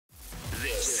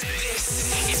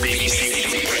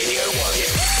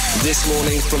This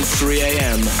morning from 3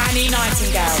 a.m. Annie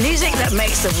Nightingale. Music that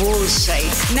makes the walls shake.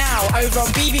 Now over on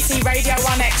BBC Radio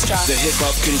 1 Extra. The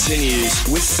hip-hop continues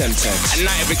with Semtex. A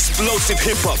night of explosive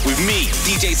hip-hop with me,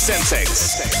 DJ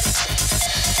Semtex.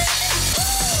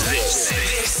 This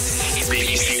is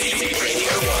BBC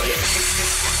Radio 1.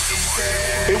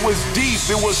 It was deep,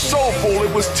 it was soulful,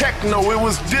 it was techno, it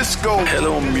was disco.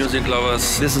 Hello, music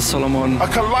lovers. This is Solomon. A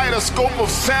kaleidoscope of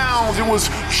sounds, it was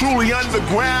truly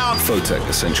underground. Photech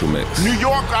Essential Mix. New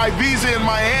York, Ibiza, and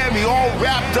Miami all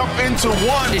wrapped up into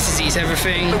one. This is Eat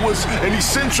Everything. It was an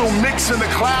essential mix in the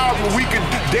clouds where we could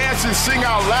dance and sing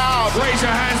out loud. Raise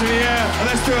your hands in the air and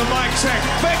let's do a mic check.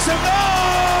 Make some noise!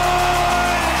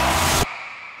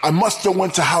 I must have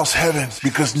went to House Heaven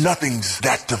because nothing's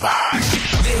that divine.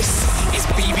 This is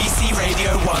BBC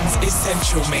Radio 1's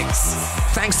Essential Mix.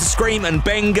 Thanks to Scream and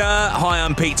Benga. Hi,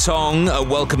 I'm Pete Tong,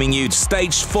 welcoming you to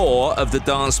stage 4 of the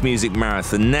Dance Music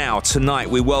Marathon. Now,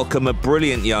 tonight, we welcome a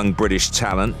brilliant young British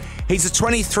talent. He's a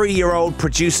 23-year-old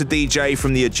producer-DJ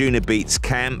from the Anjunabeats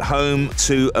camp, home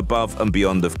to Above and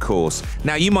Beyond, of course.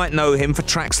 Now, you might know him for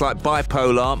tracks like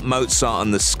Bipolar, Mozart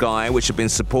and the Sky, which have been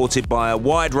supported by a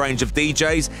wide range of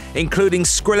DJs, including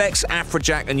Skrillex,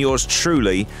 Afrojack and yours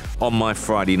truly on my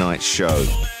Friday night show.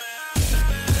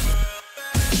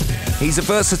 He's a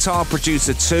versatile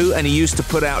producer too, and he used to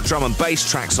put out drum and bass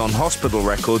tracks on Hospital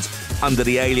Records under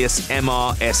the alias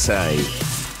MRSA.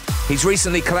 He's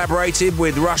recently collaborated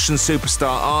with Russian superstar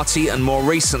Arty and more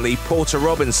recently Porter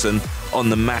Robinson on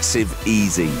the massive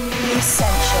Easy.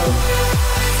 Essential.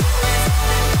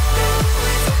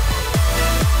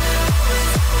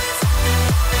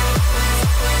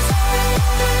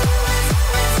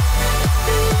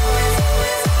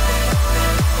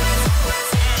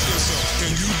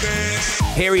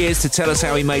 Here he is to tell us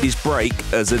how he made his break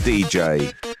as a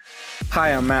DJ.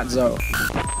 Hi, I'm Matt Zoe.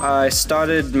 I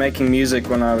started making music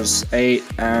when I was 8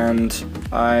 and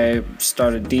I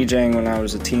started DJing when I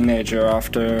was a teenager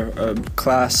after a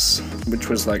class, which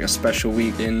was like a special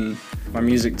week in my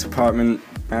music department,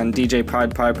 and DJ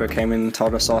Pied Piper came in and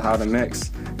taught us all how to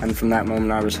mix, and from that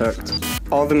moment I was hooked.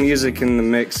 All the music in the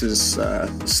mix is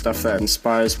stuff that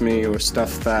inspires me or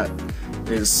stuff that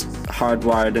is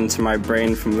hardwired into my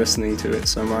brain from listening to it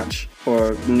so much,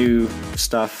 or new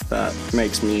stuff that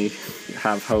makes me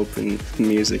have hope in the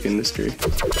music industry.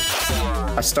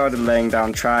 I started laying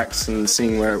down tracks and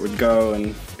seeing where it would go,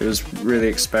 and it was really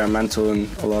experimental in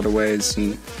a lot of ways,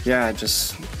 and yeah, I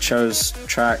just chose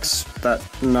tracks that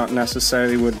not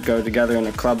necessarily would go together in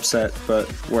a club set,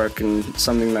 but work in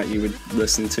something that you would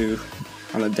listen to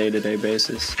on a day-to-day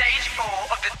basis. Stage 4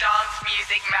 of the Dance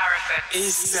Music Marathon.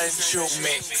 Essential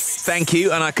Mix. Thank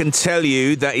you, and I can tell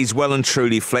you that he's well and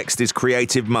truly flexed his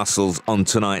creative muscles on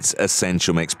tonight's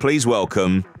Essential Mix. Please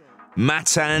welcome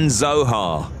Matan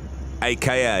Zohar,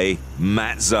 a.k.a.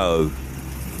 Matt Zo.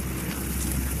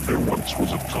 There once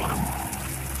was a time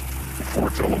before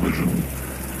television,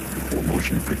 before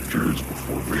motion pictures,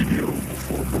 before radio,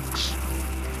 before books.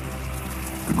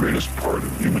 The greatest part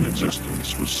of human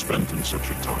existence was spent in such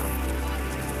a time.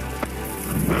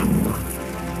 And then,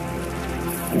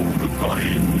 over the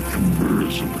dying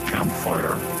embers of the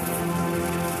campfire,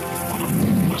 on a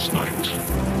moonless night,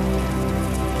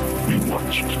 we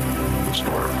watched the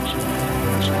stars,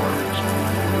 the stars,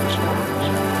 the stars, the stars, the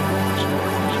stars,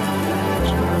 the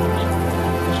stars.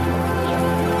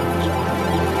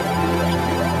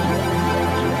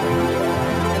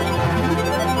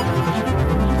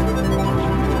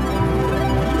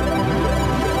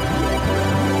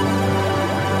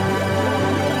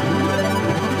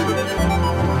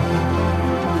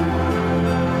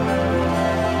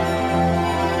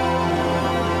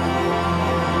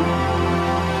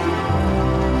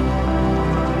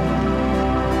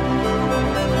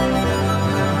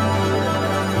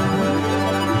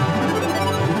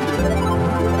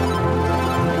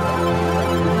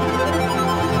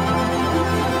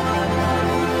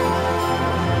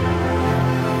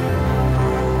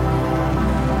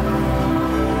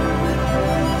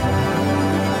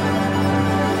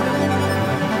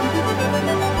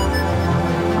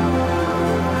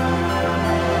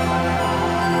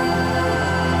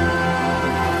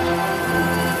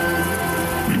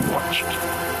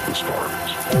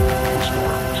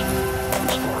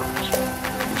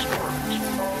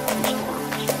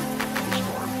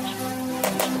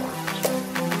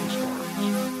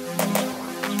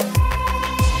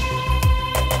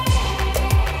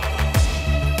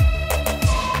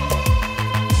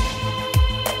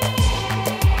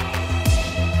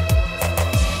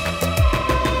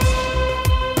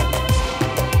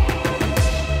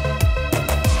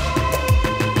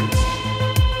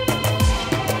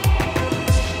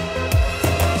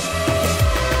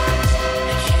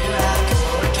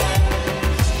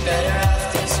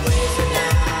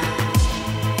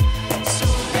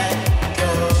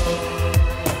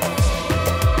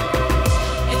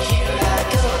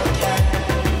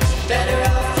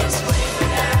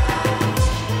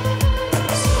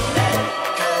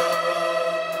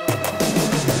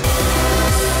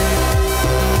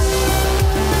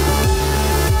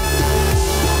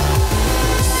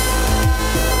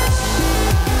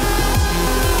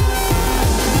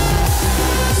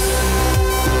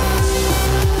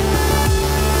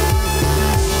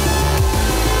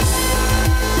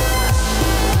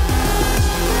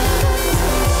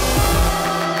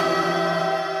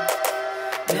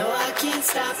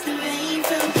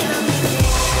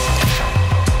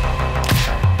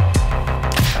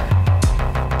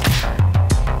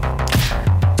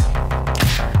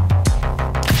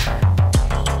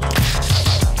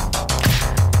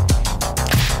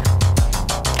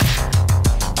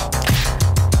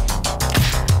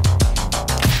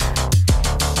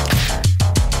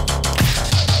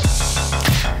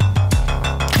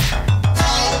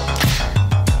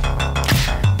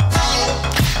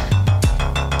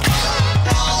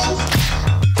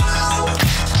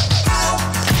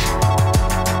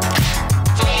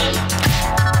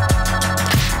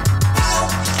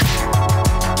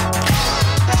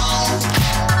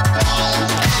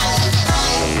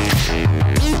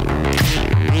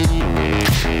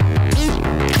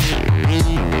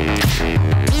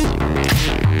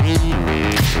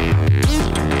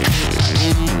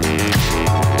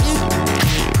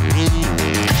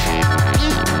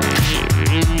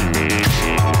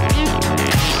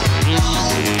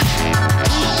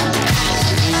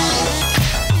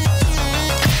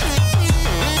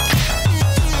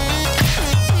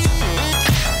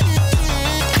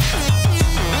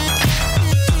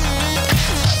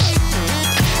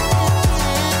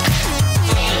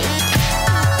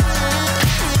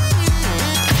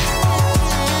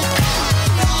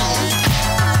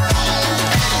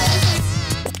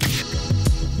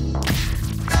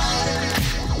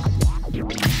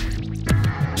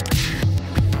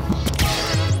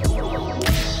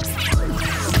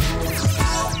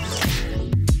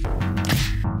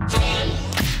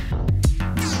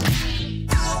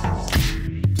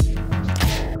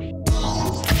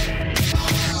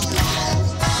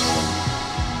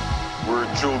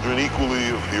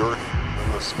 unity of the earth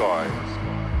and the sky.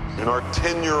 In our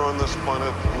tenure on this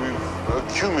planet, we've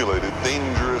accumulated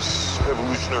dangerous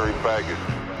evolutionary baggage,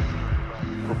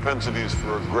 propensities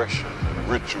for aggression,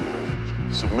 ritual,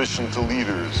 submission to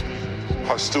leaders,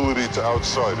 hostility to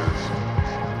outsiders,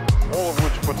 all of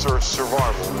which puts our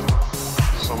survival in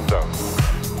some doubt.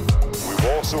 We've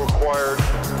also acquired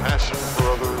passion for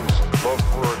others, love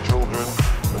for our children,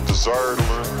 a desire to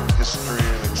learn history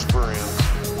and experience,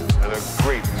 and a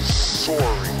great,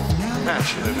 soaring,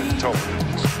 passionate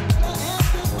intelligence.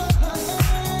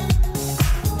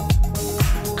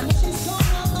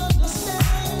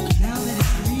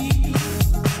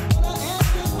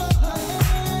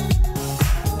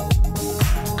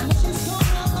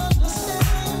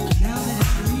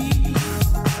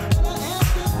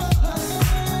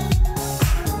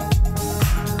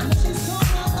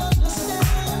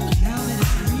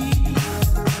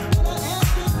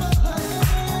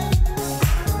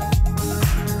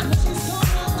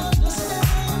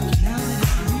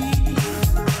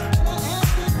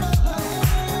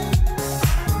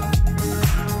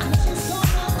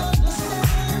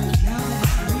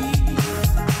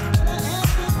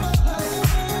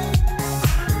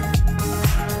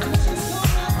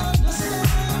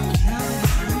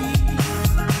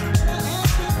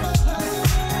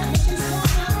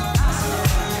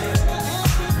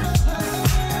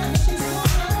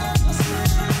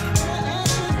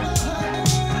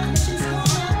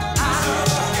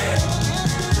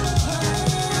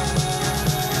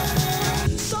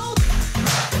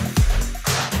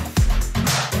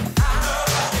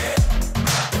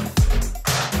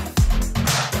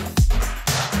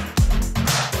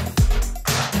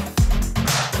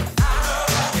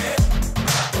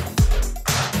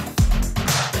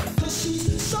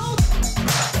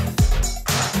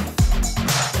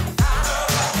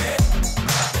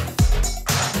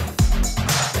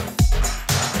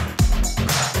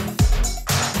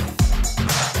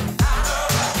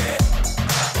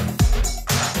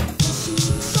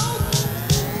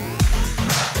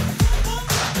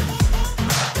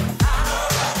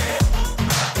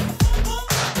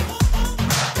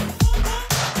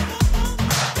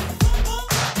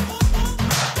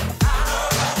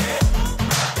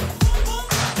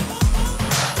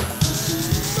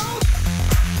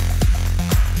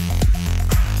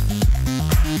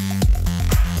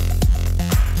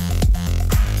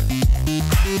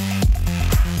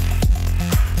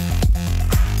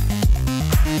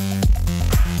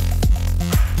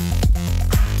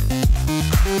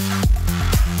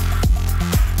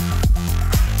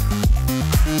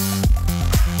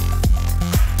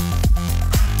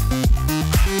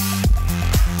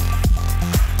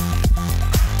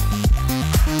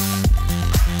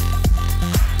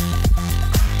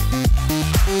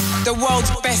 The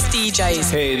world's best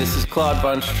DJs. Hey, this is Claude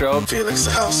Von Strobe. Felix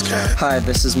the House Cat. Hi,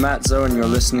 this is Matt Zoe, and you're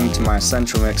listening to my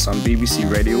Essential Mix on BBC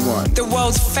Radio 1. The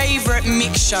world's favourite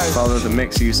mix show. Follow the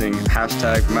mix using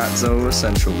hashtag Matt Zoe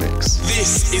Essential Mix.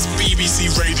 This is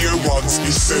BBC Radio 1's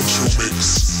Essential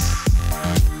Mix.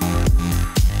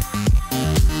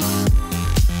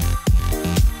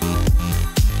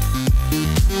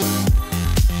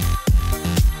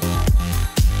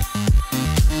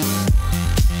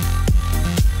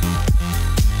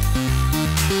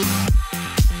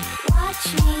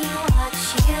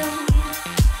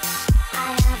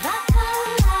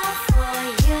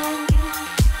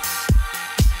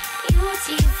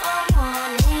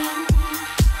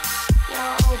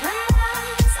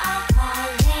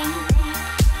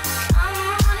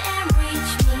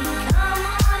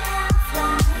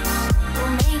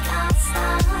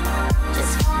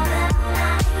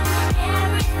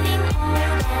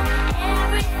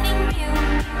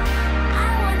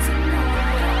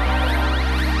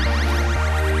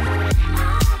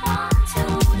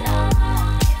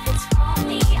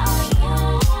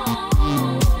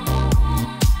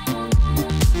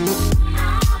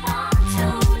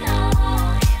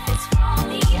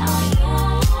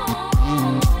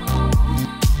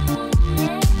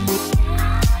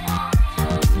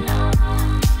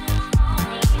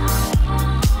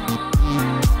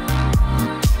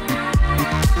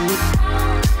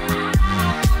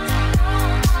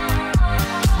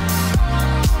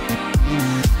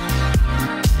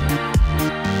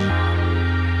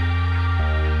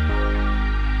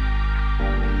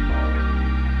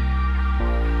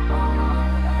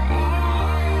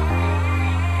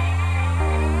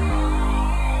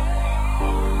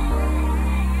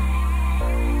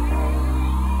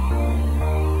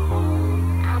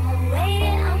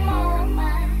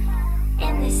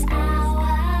 This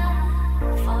hour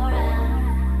forever.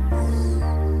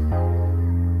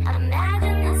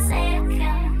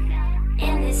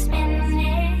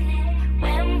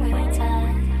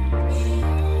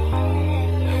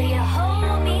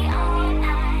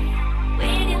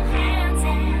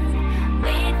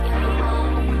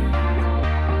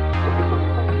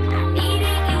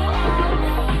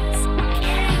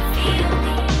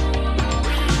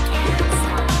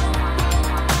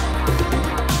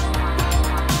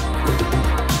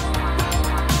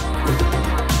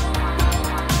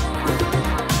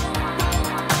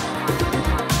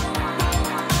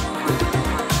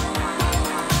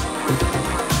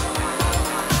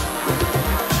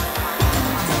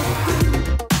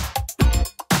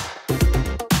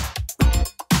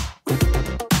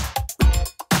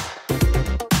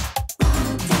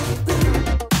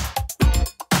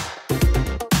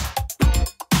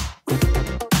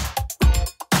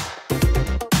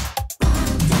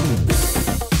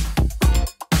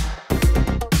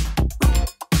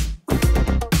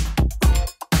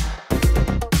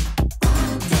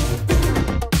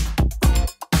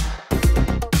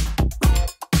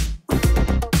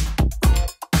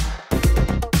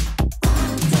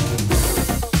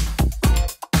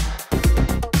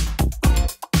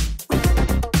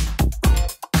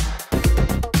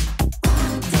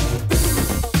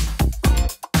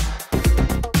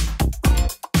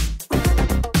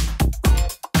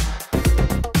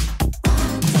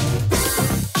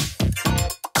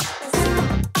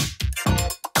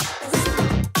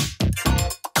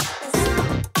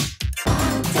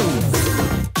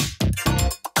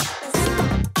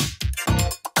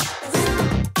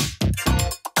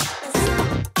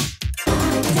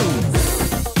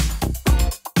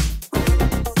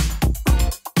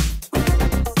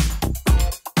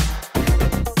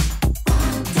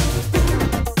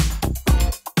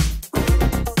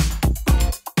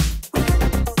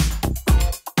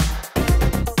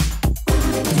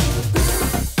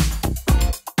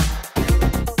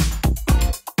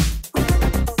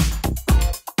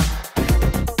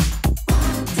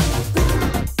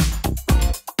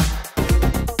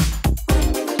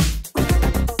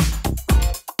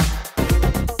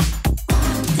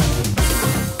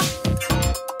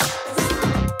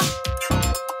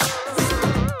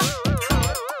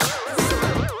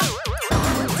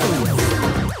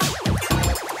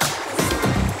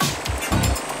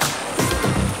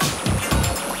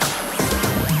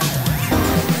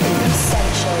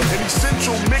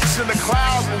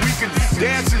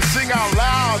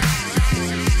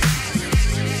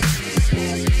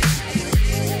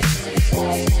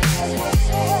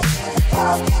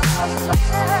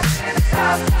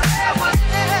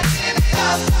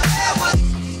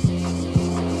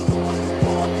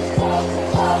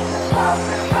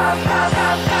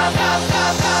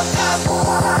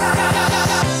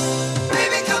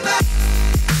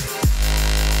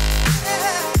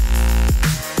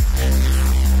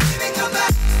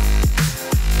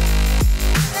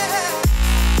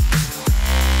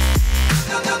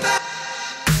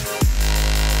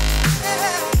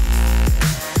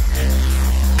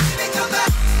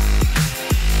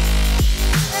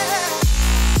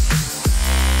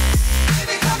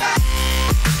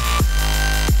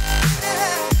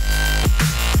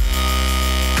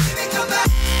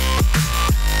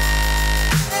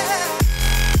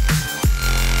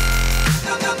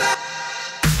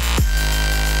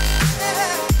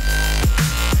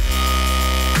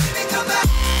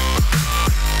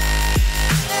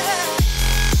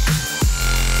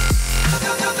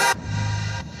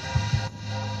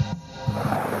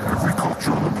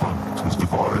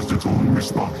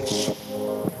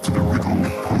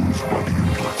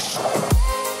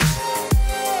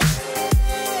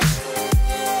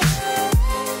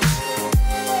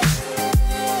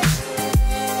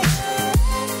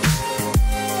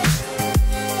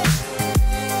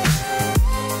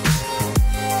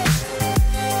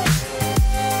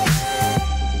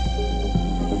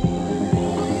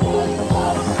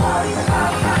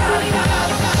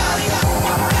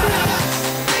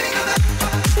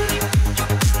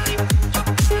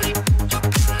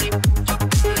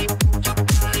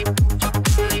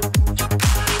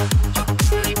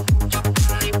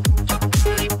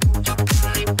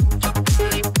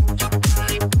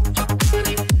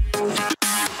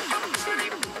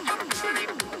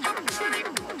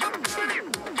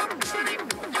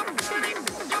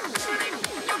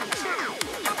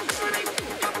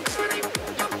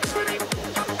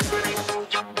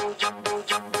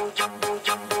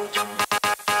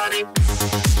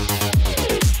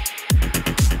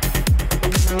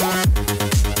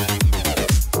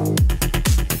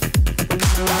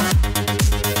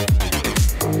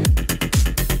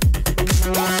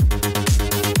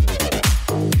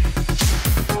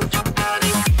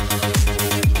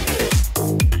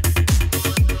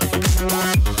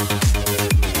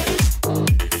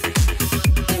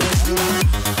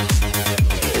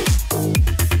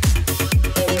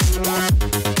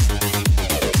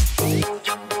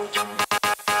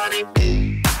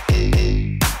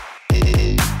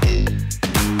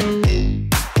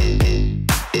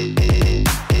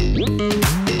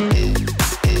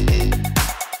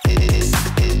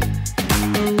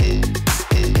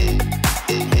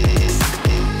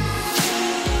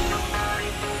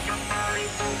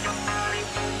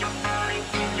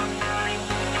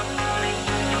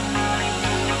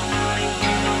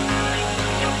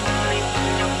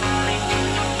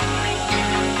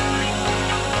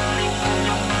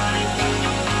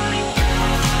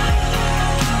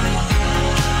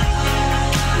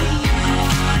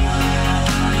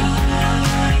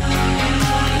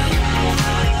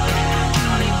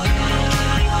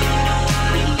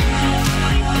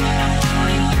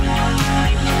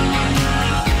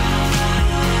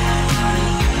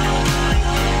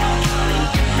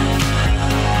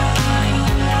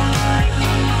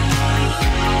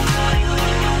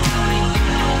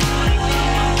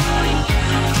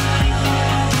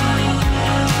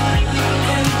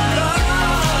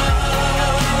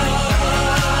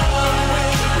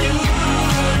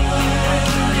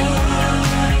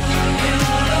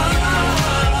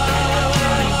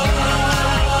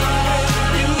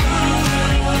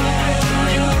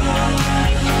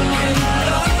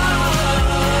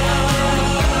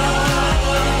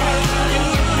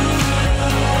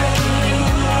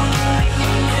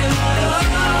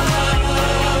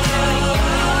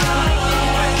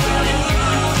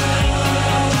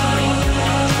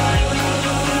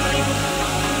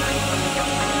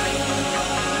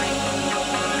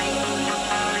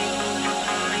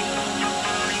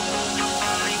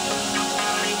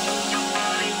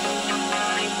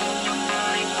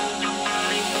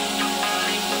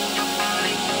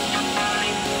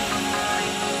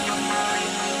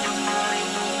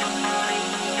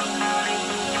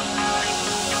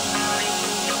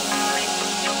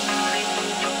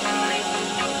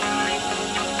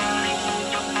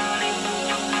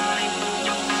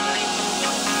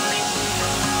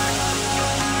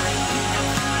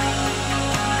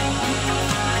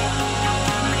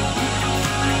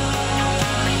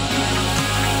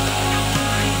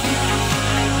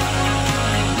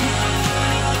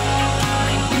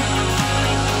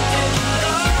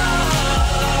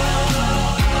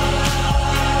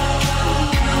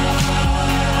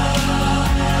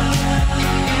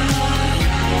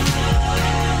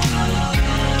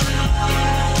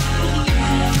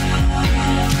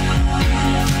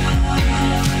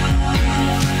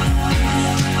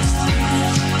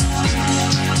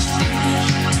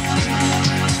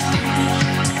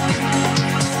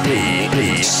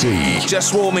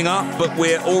 just warming up, but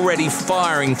we're already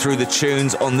firing through the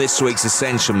tunes on this week's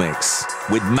Essential Mix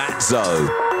with Matt Zoe.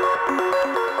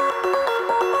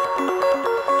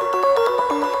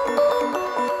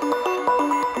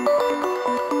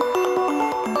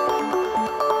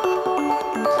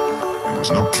 There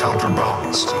was no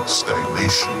counterbalance to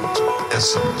stagnation, to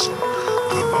pessimism,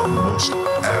 to the most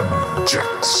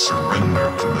abject surrender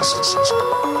to mysticism.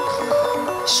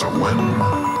 So when,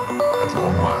 at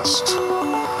long last,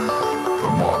 the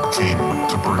mob came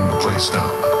to burn the place down,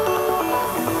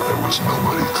 there was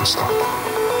nobody to stop.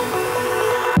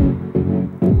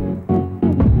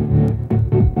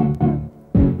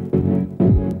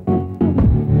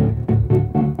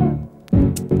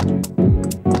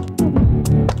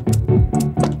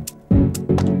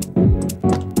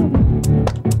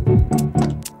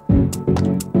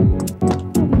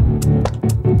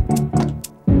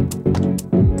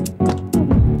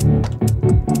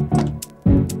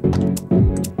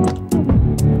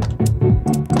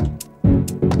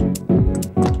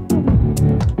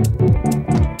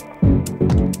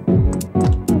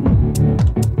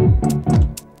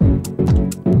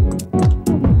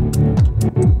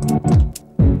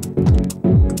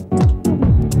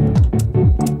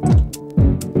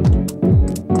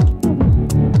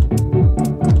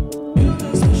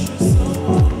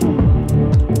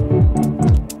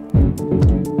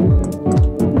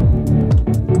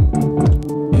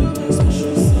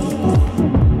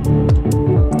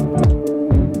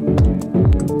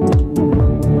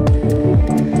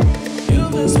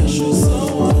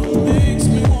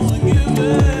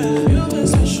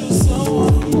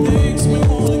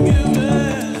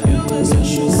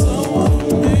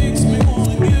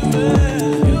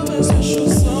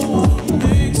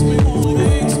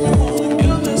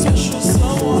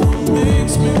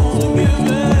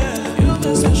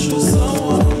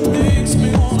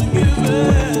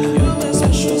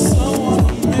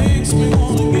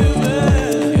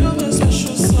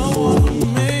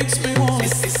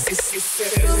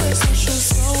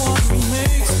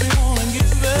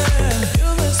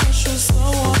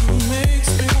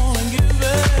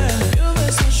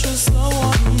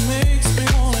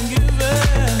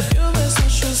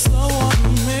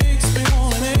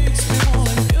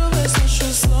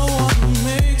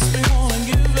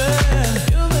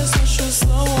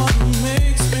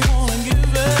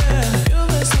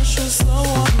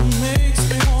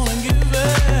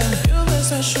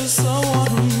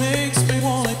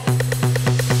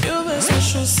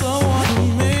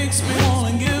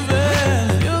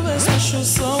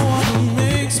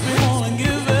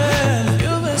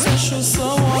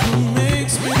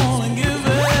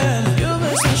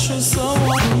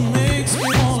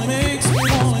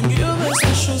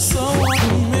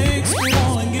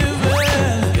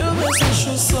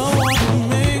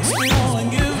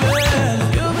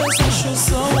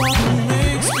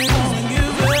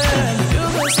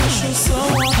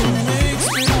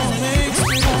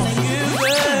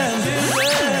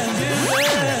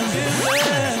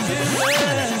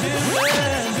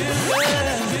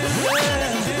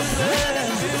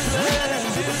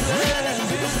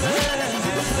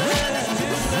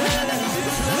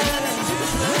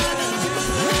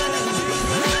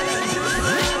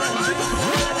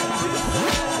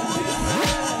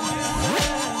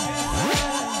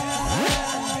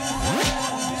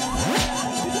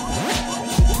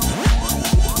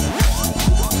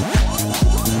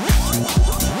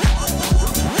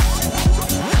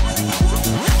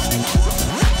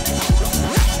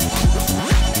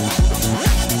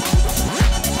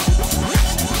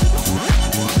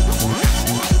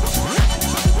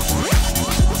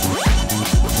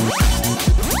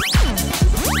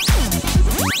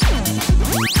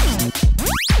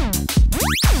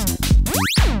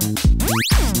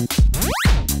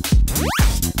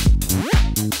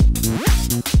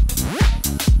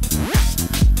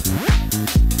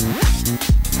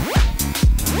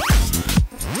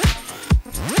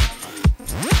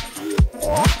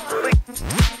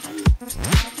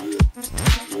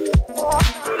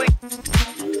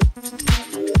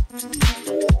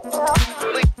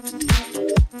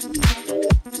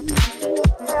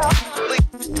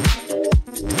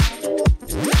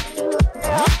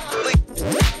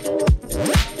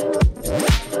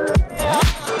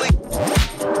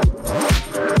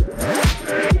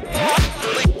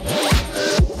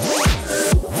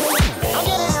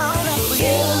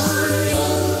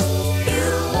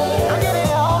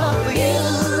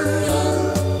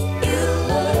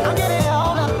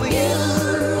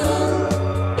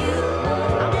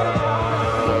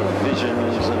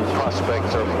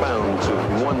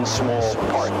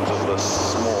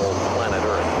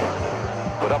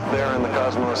 Up there in the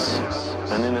cosmos,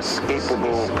 an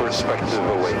inescapable perspective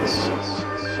awaits.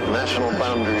 National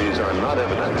boundaries are not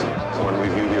evident when we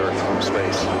view the Earth from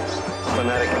space.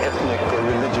 Fanatic ethnic or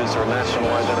religious or national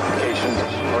identifications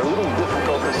are a little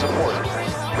difficult to support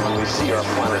when we see our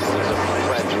planet as a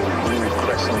fragile blue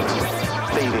crescent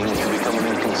fading to become an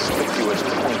inconspicuous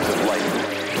point of light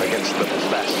against the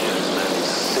bastion and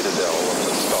citadel of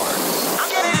the stars.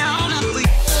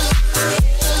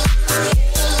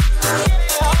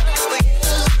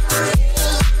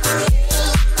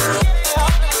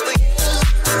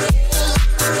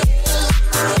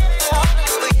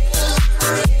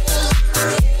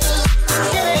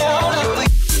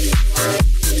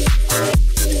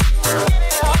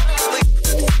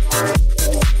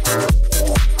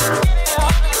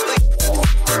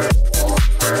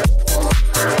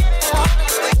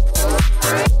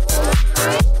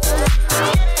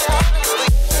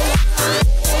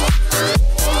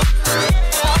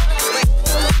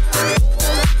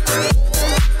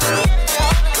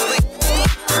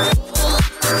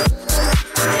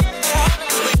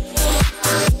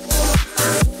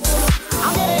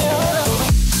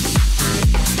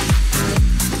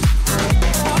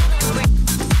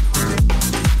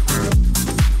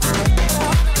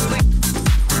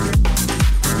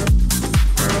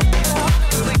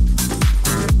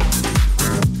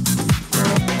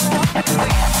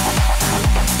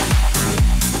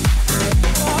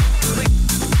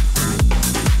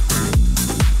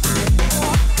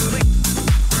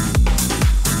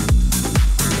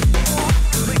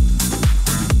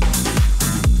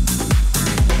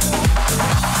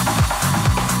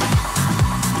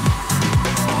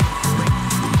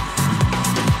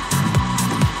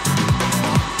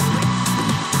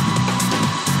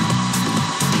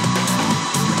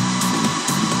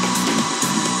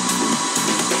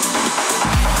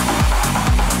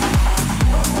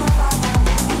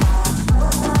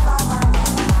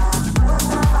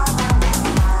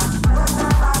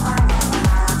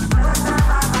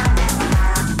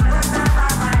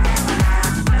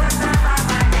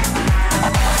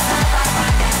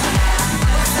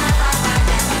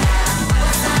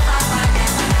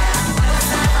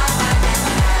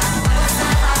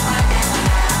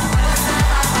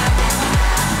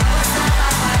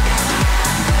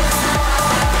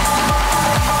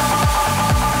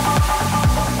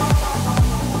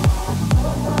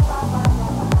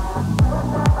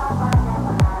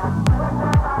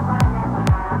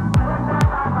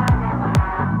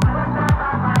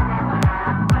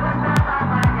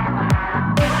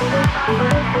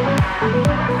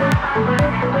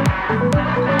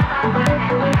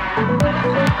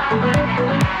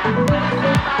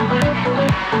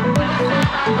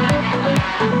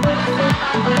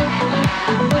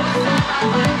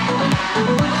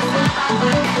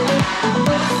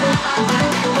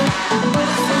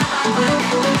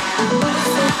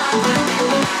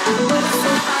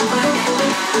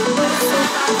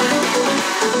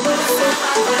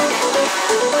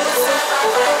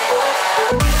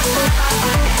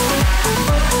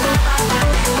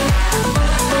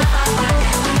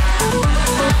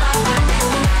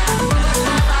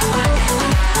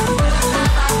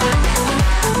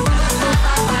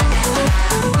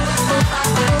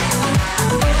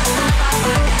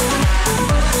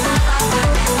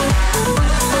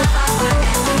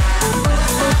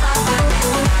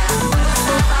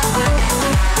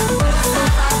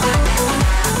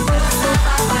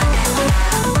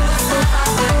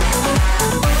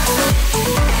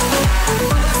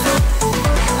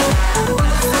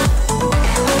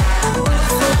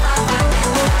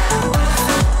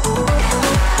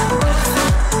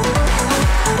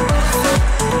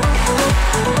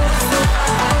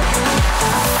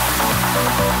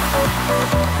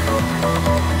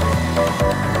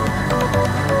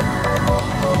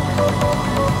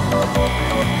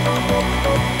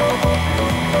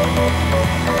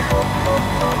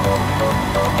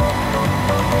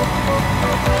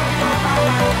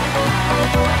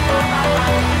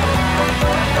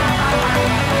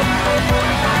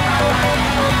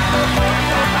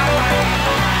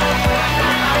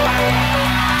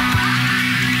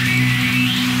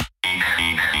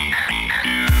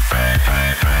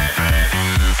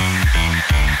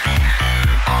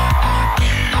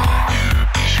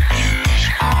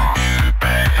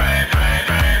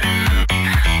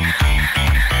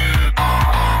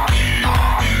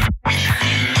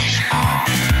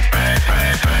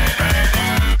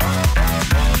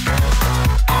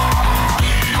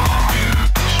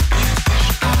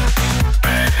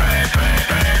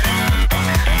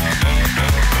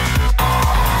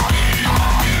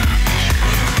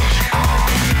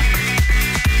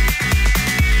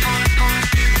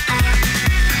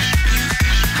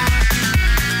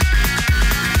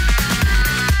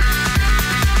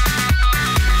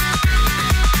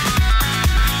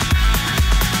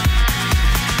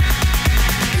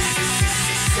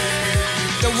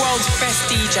 world's best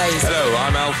DJs. Hello,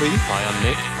 I'm Alfie. Hi, I'm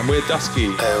Nick. And we're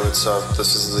Dusky. Hey, what's up?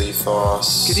 This is Lee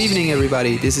Foss. Good evening,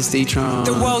 everybody. This is D-Tron.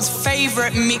 The world's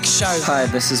favourite mix show. Hi,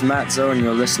 this is Matt Zoe, and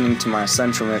you're listening to my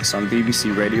Essential Mix on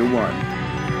BBC Radio 1.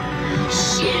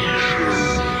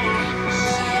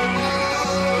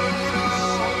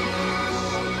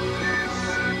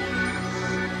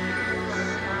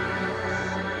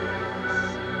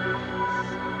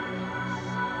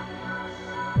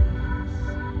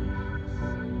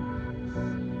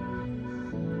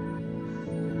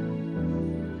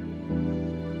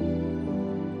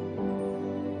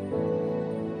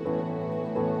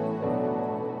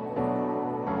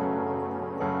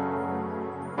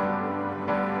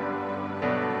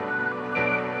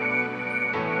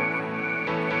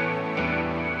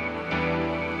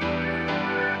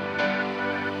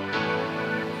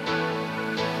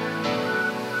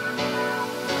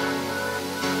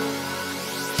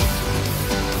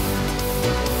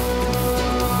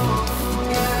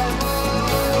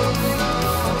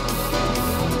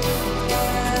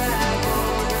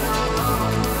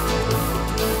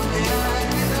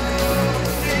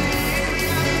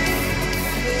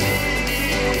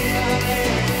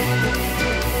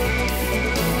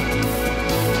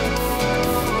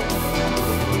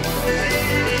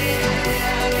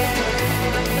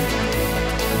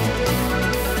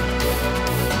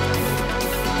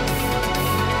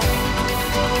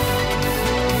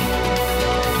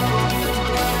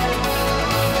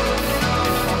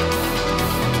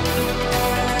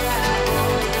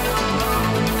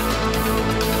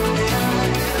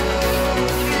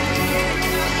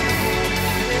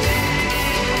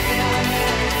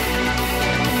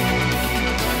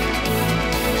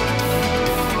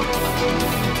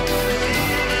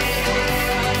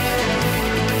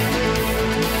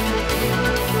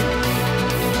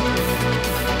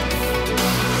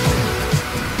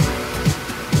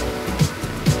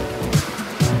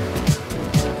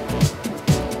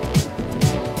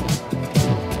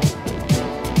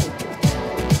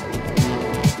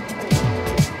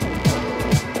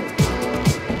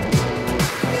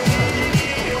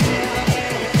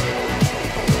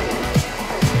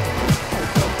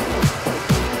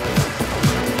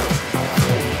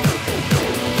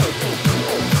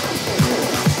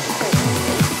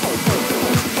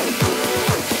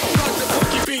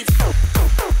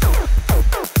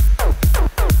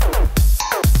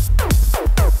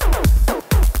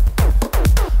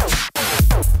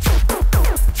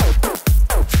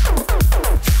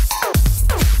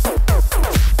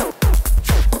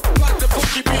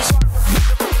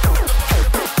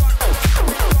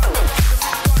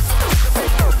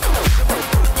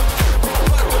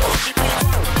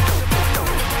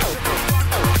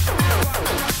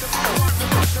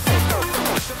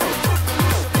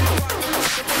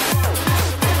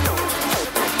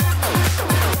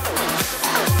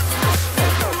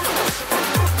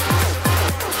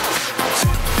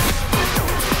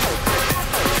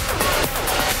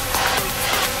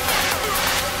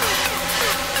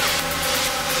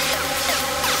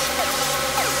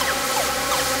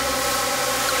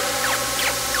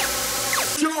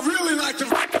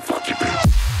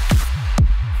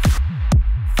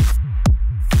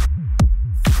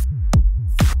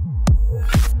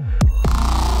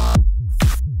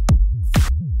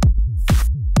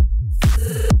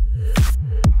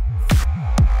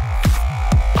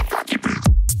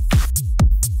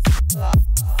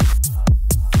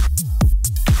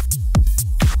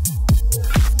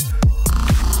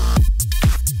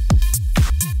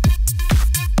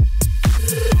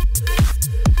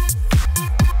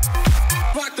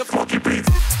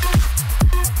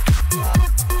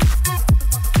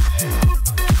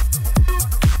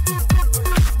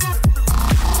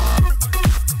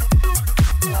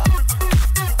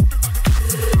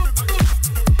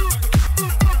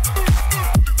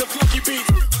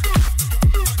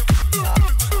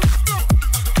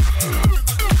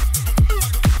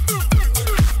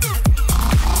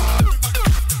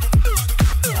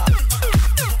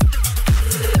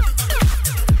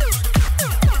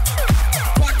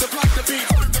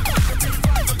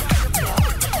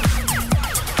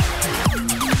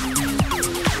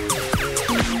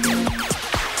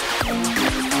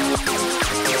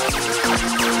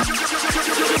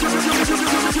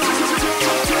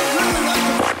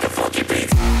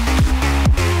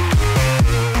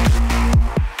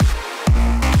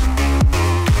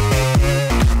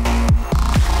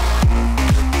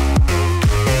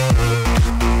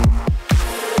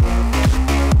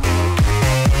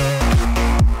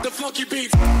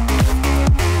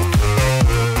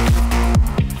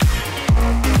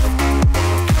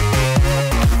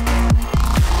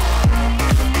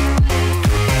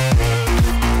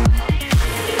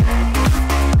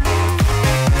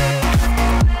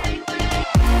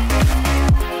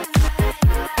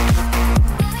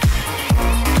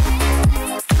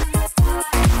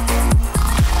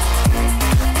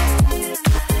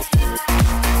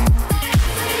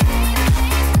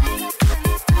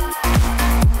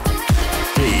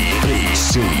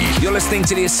 listening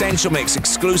to The Essential Mix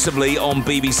exclusively on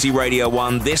BBC Radio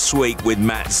 1 this week with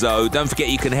Matt Zoe. Don't forget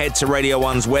you can head to Radio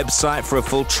 1's website for a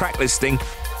full track listing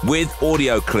with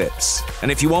audio clips. And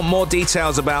if you want more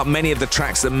details about many of the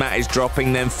tracks that Matt is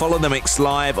dropping, then follow the mix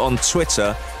live on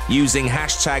Twitter using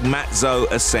hashtag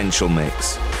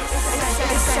 #MattZoEssentialMix.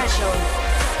 Essential.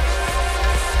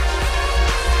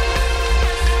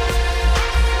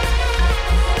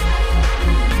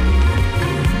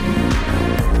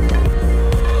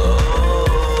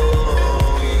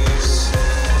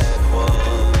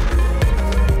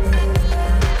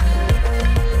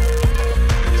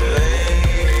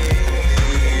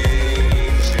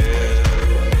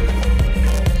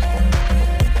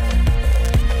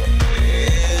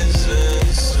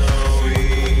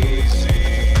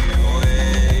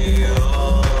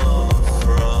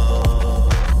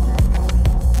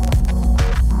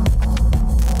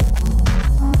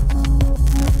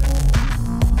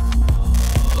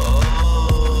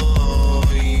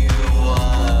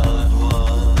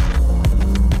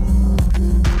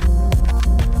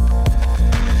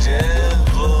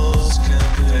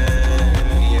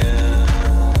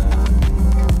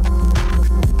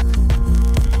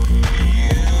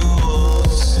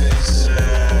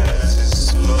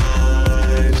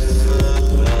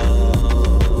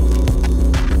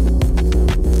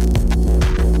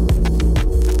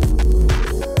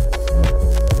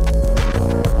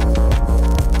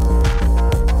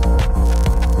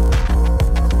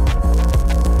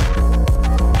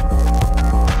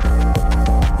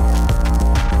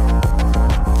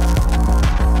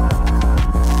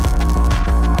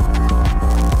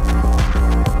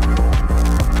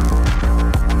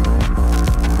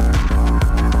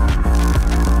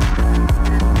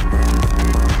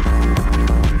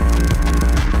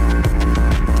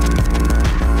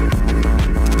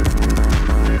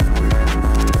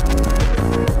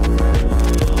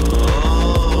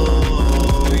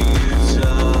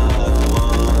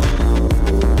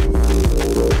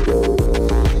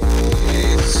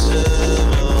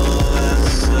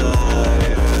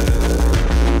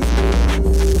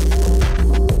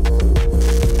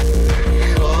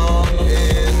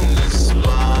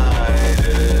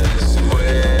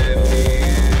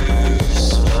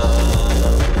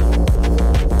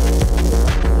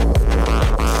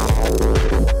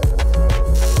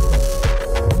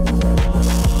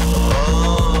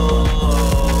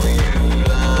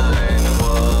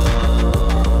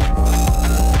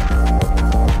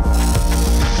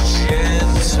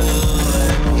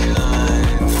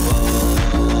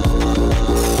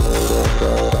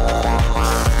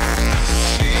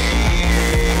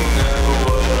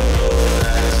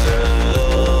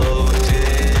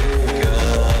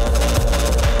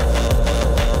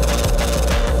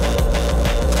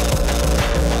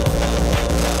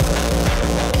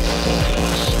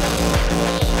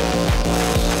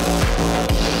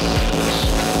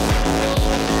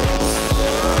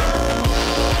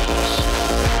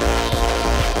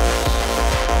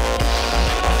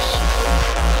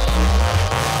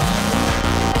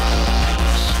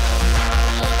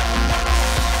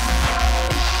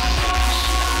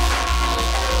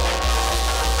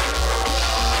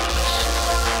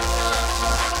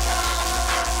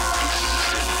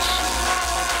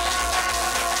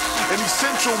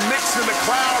 Essential Mix in the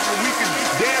clouds where we can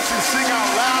dance and sing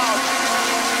out loud.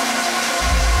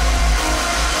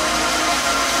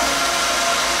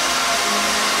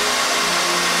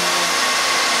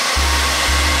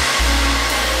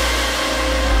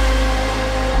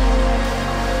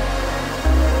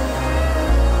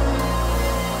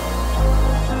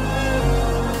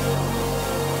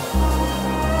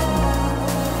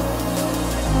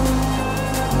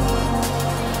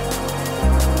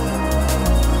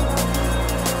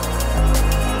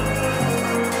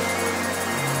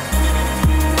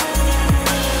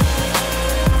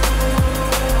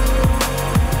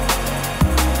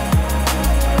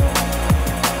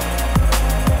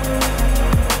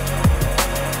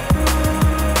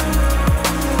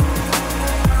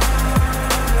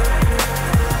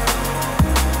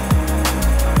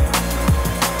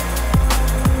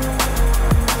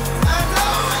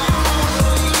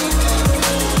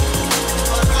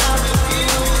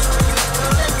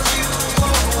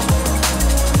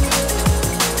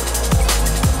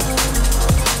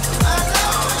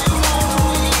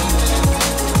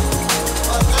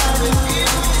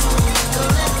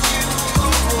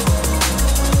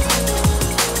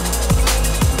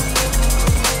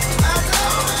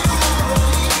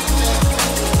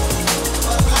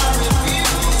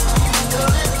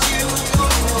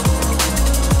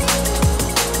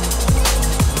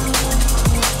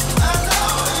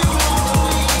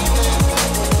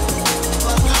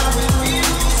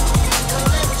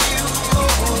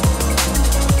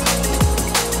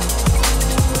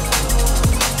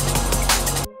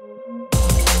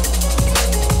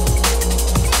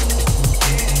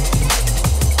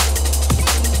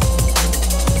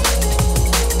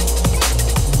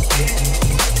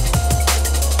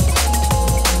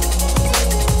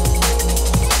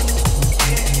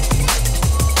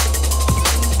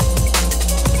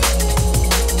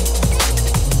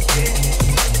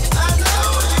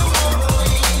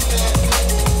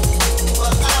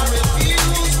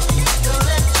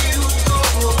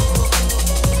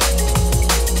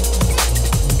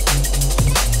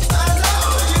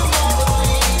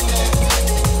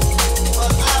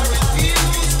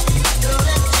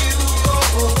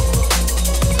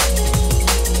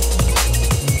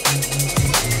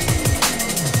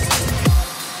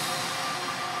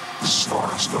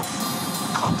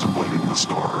 telescope, contemplating the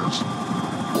stars,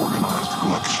 organized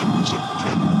collections of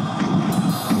 10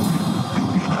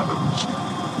 billion atoms,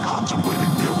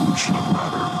 contemplating the evolution of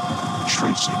matter,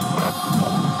 tracing that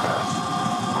long path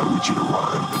by which it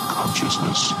arrived at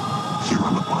consciousness here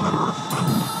on the planet Earth and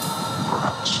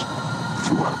perhaps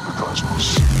throughout the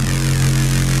cosmos.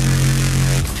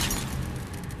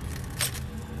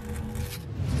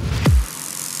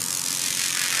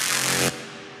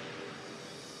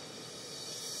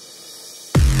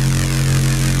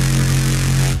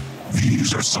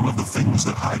 These are some of the things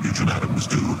that hydrogen atoms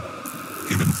do,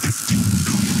 given 15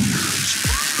 billion years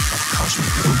of cosmic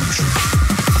evolution.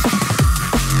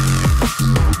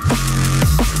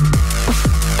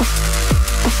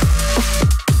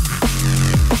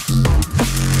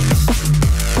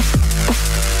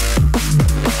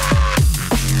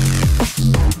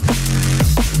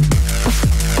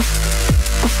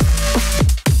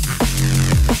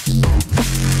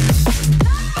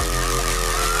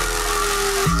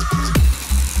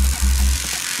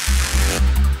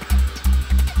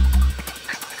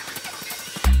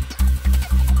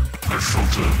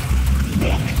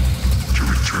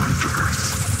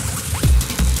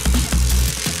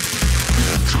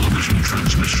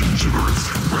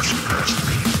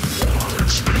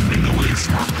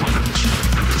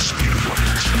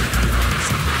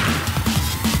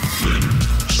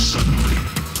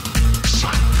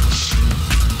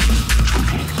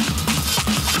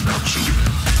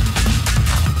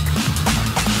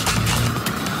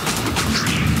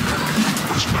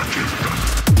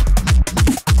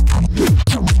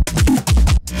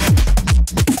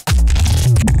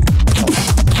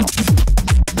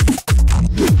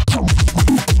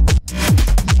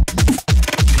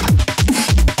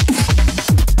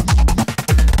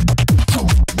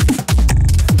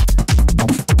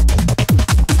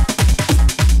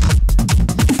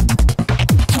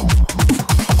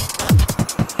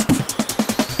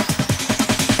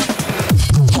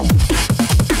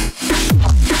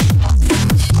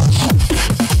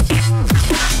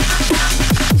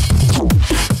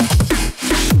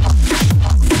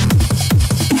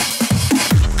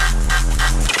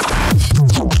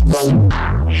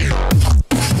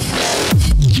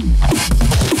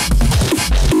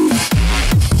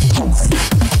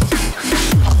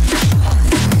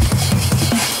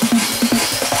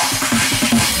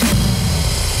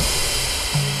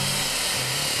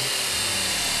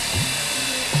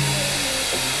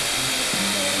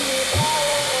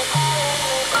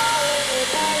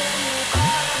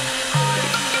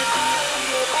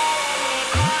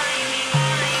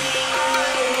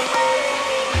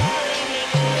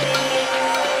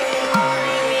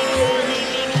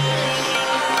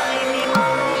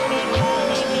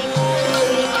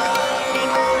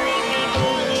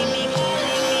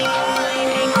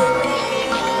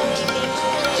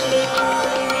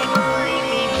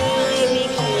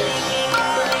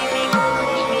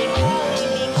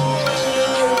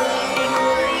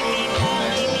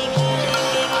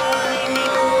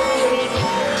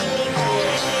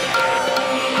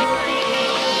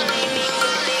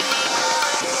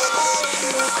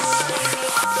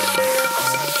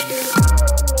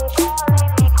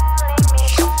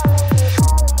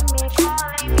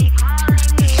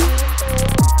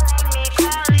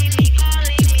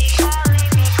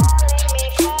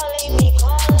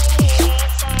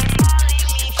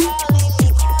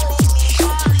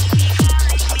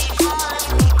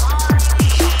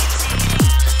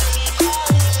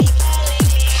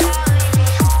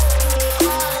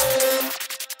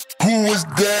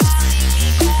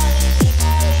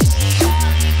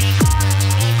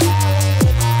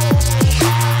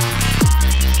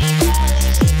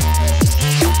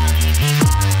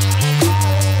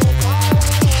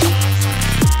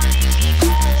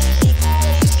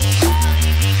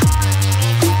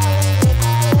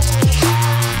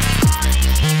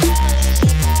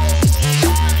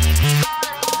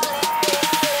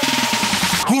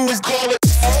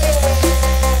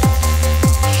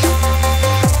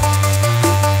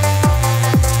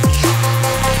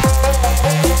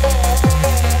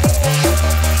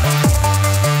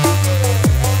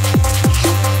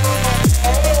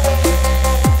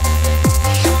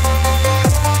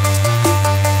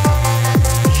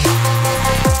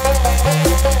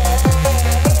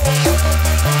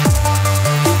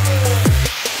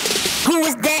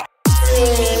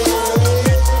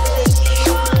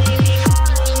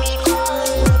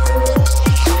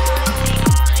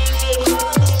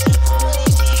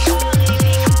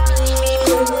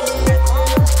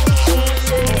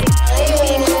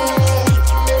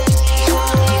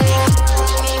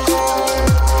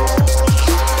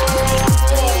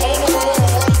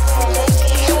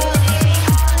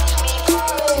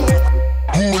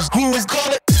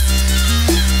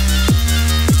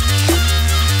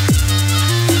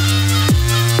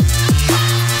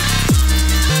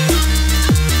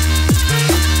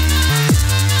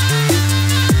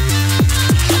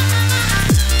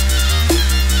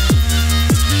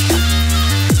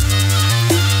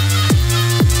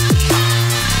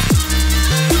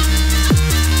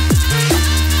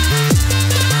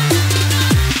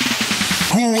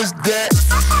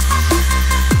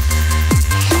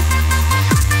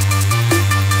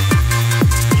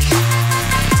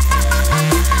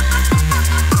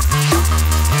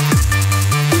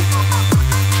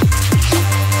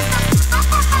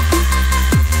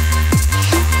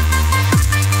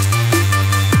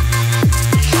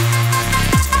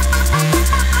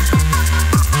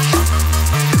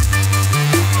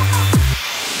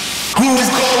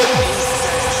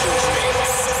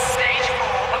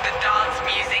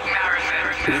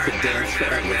 We could dance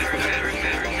forever.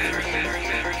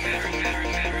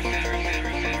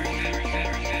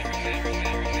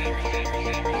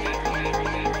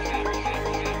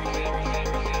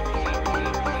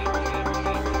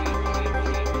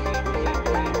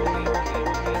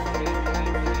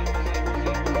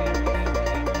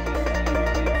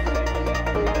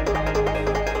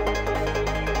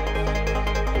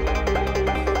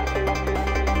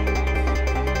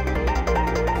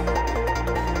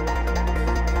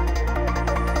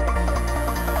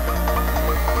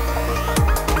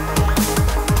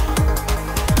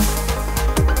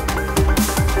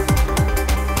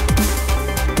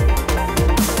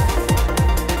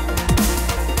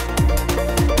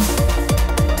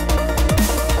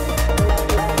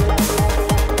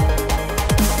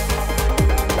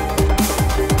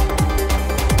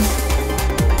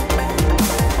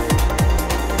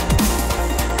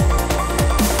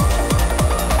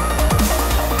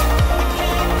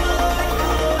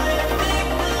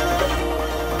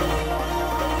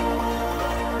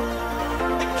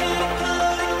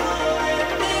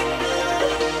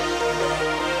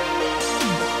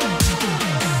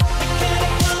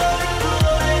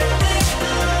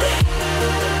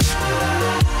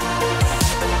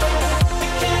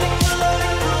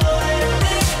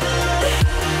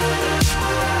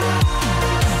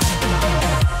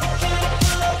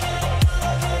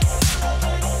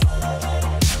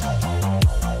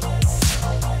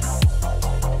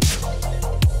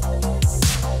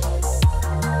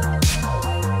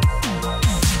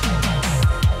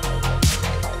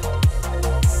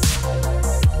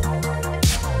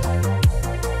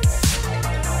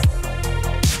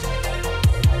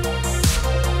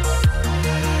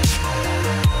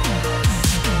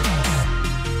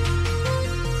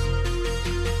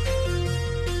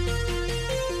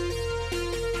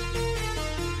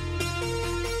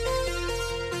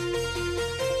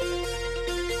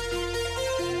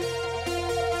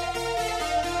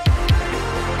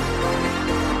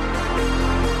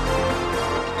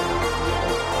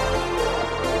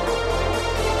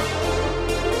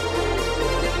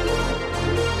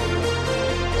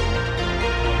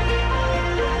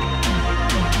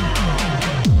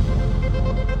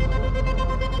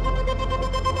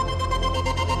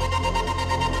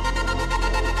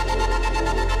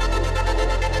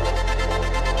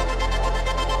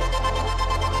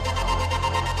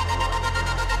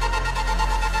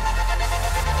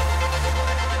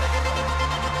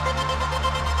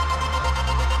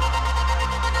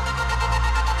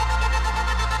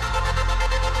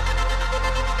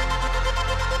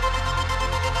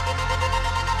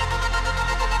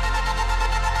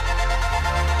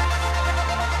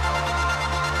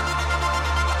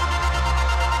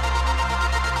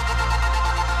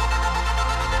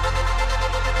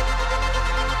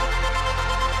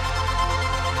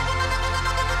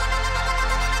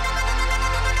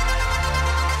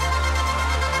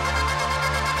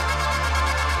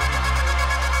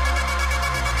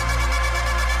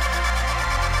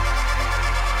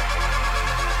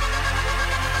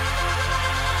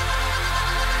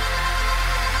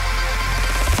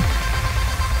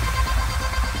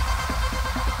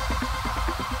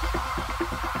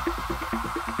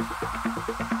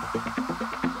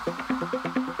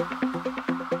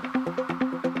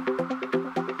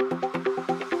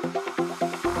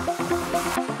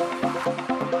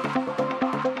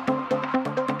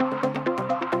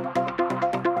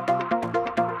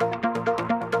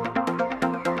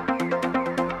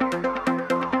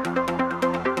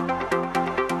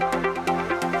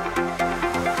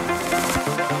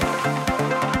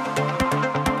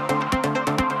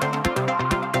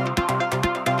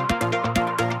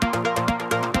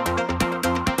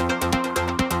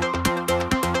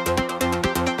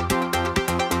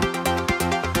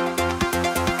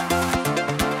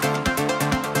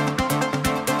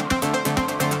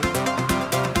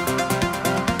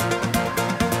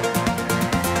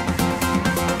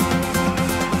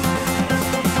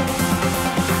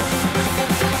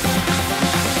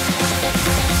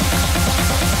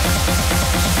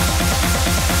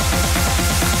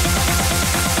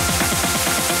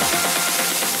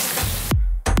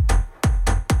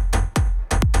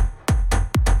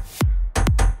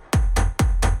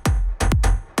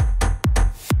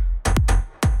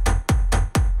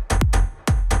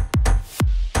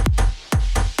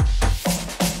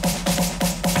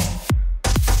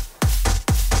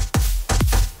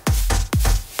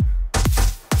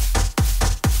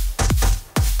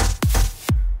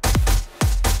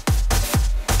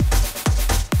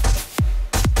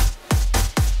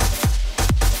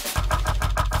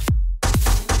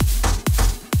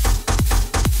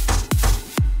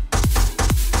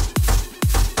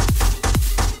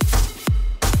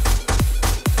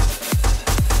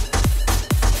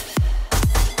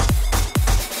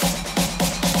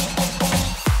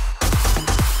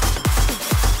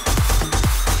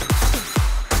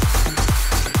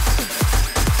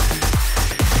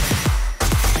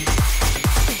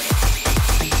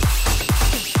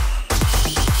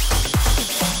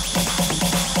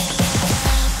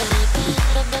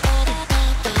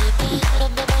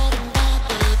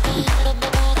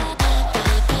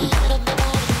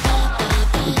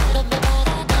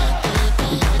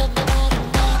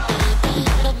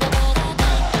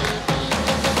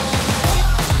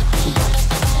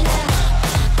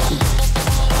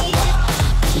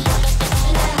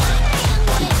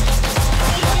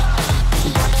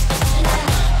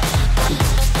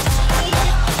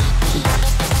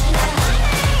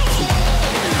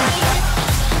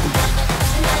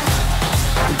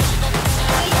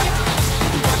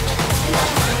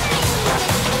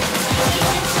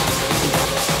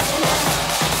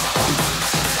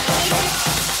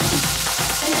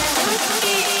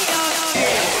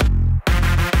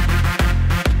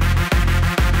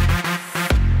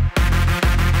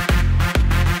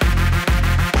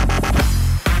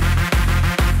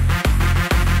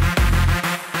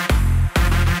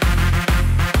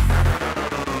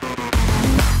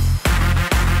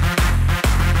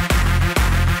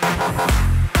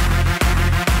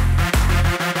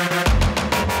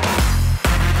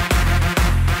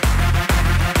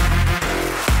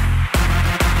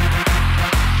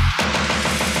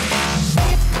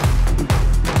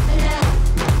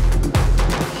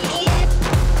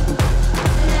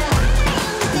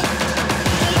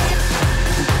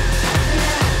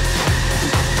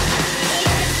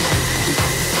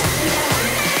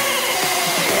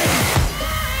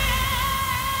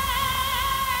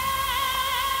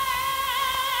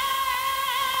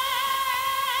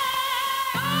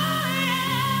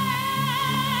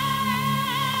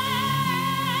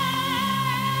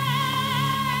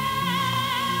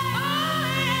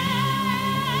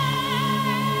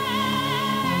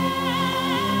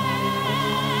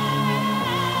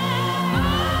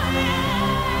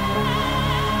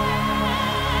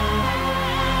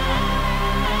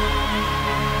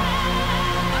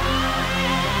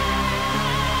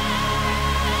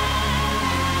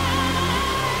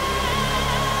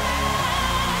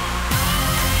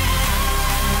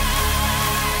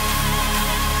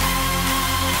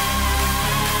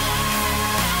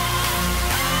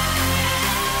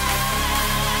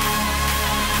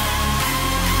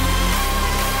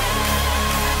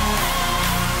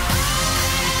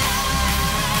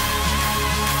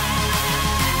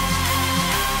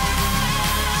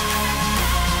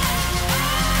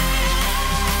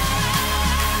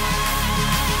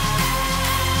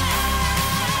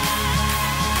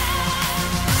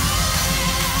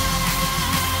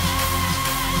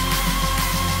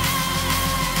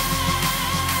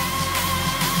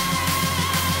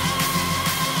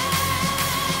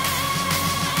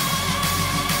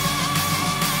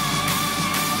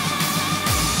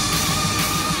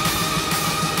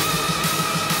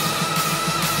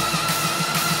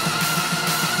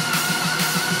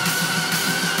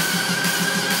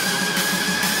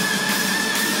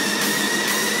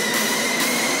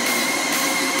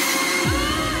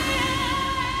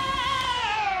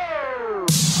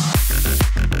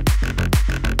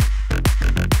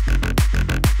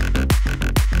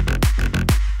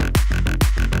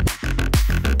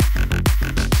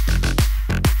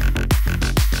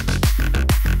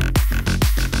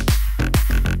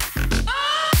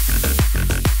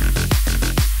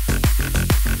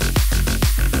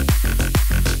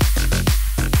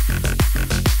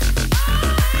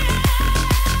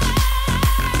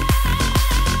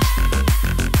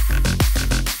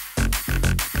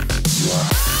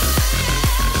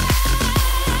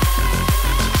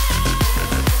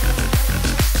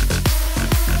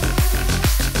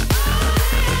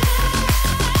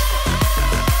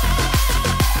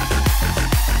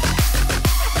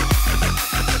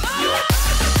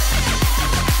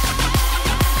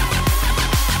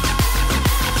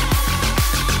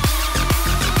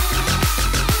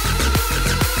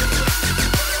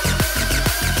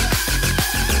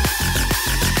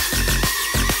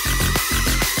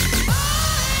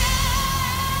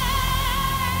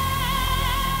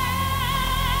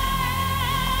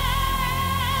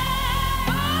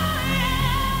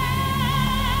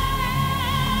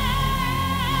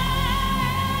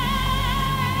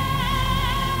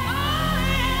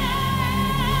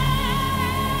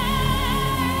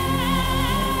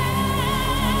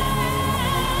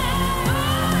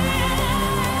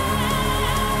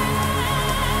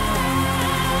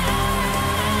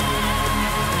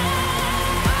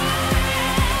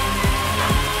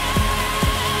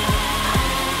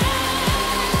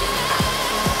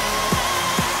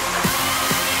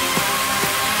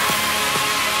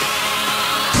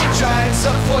 Giants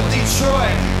up for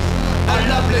Detroit, a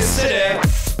lovely city.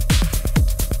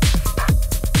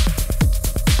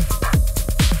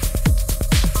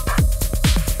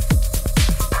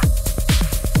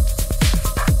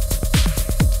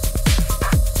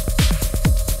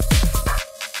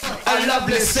 A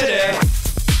lovely city.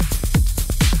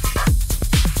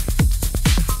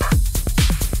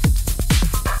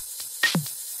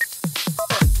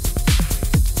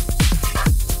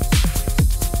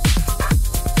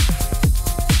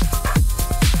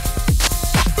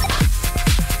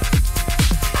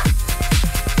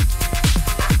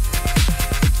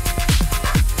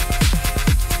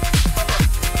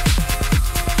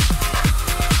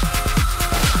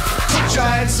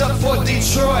 Giants up for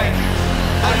Detroit,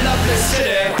 a lovely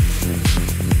city.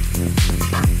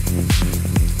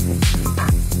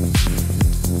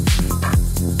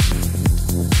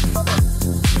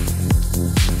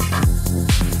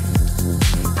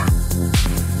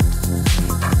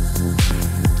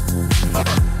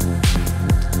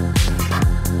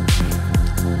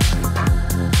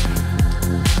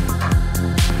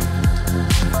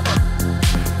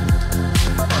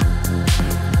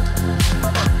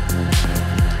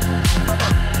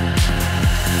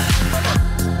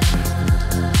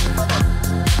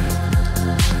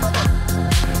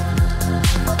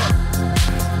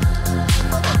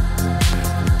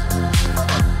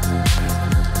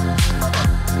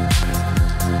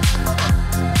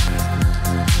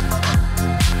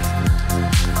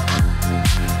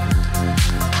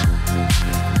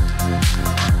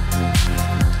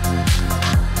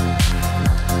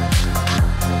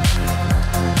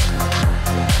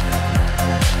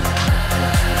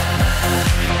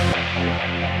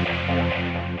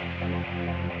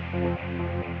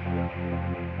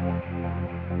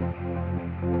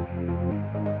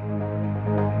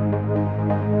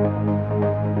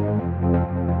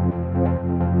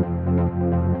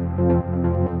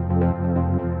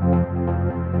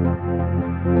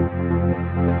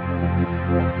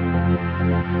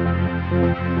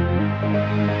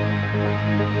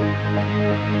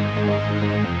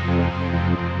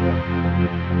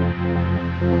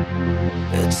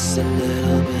 It's a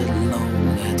little bit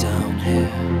lonely down here.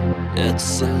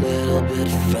 It's a little bit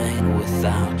faint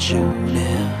without you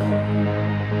near.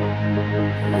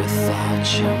 Without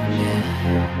you near.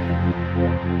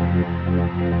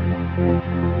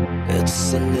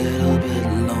 It's a little bit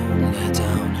lonely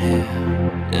down here.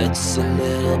 It's a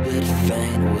little bit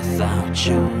faint without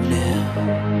you near.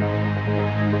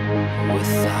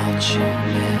 Without you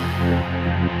near.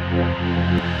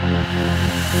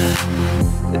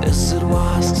 Is it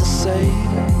wise to say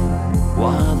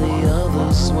while the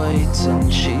others wait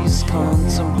and she's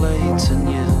contemplating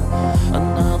you?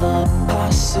 Another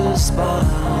passes by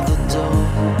the door.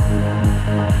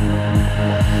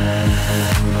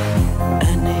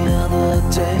 Any other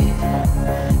day,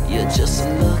 you just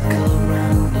look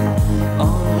around and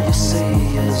all you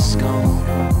see is gone.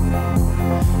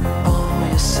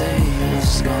 All you see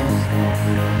is gone.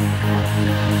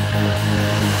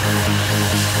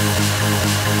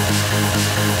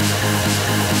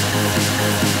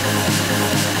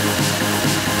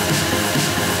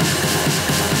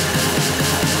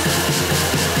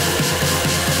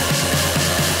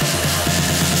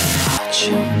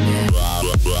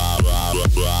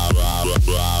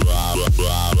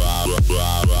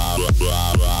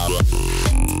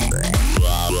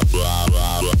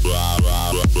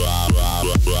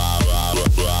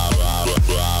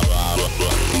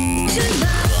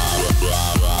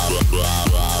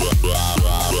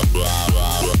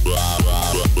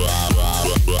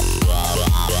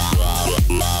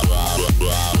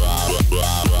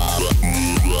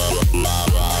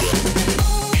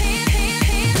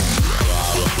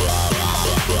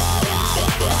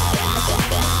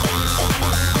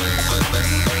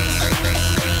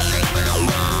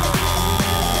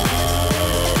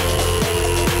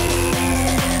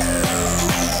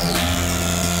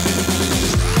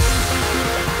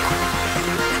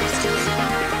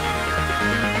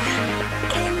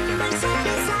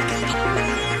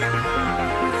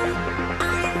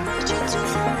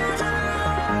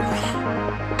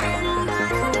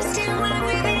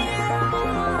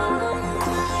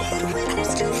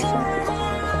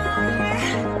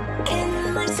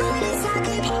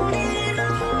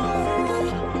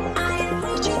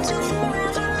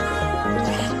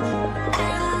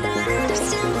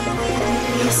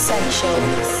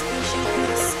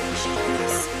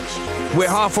 We're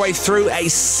halfway through a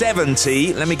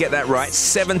 70, let me get that right,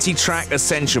 70 track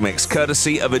Essential Mix,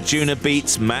 courtesy of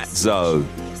Anjunabeats, Matt Zoe.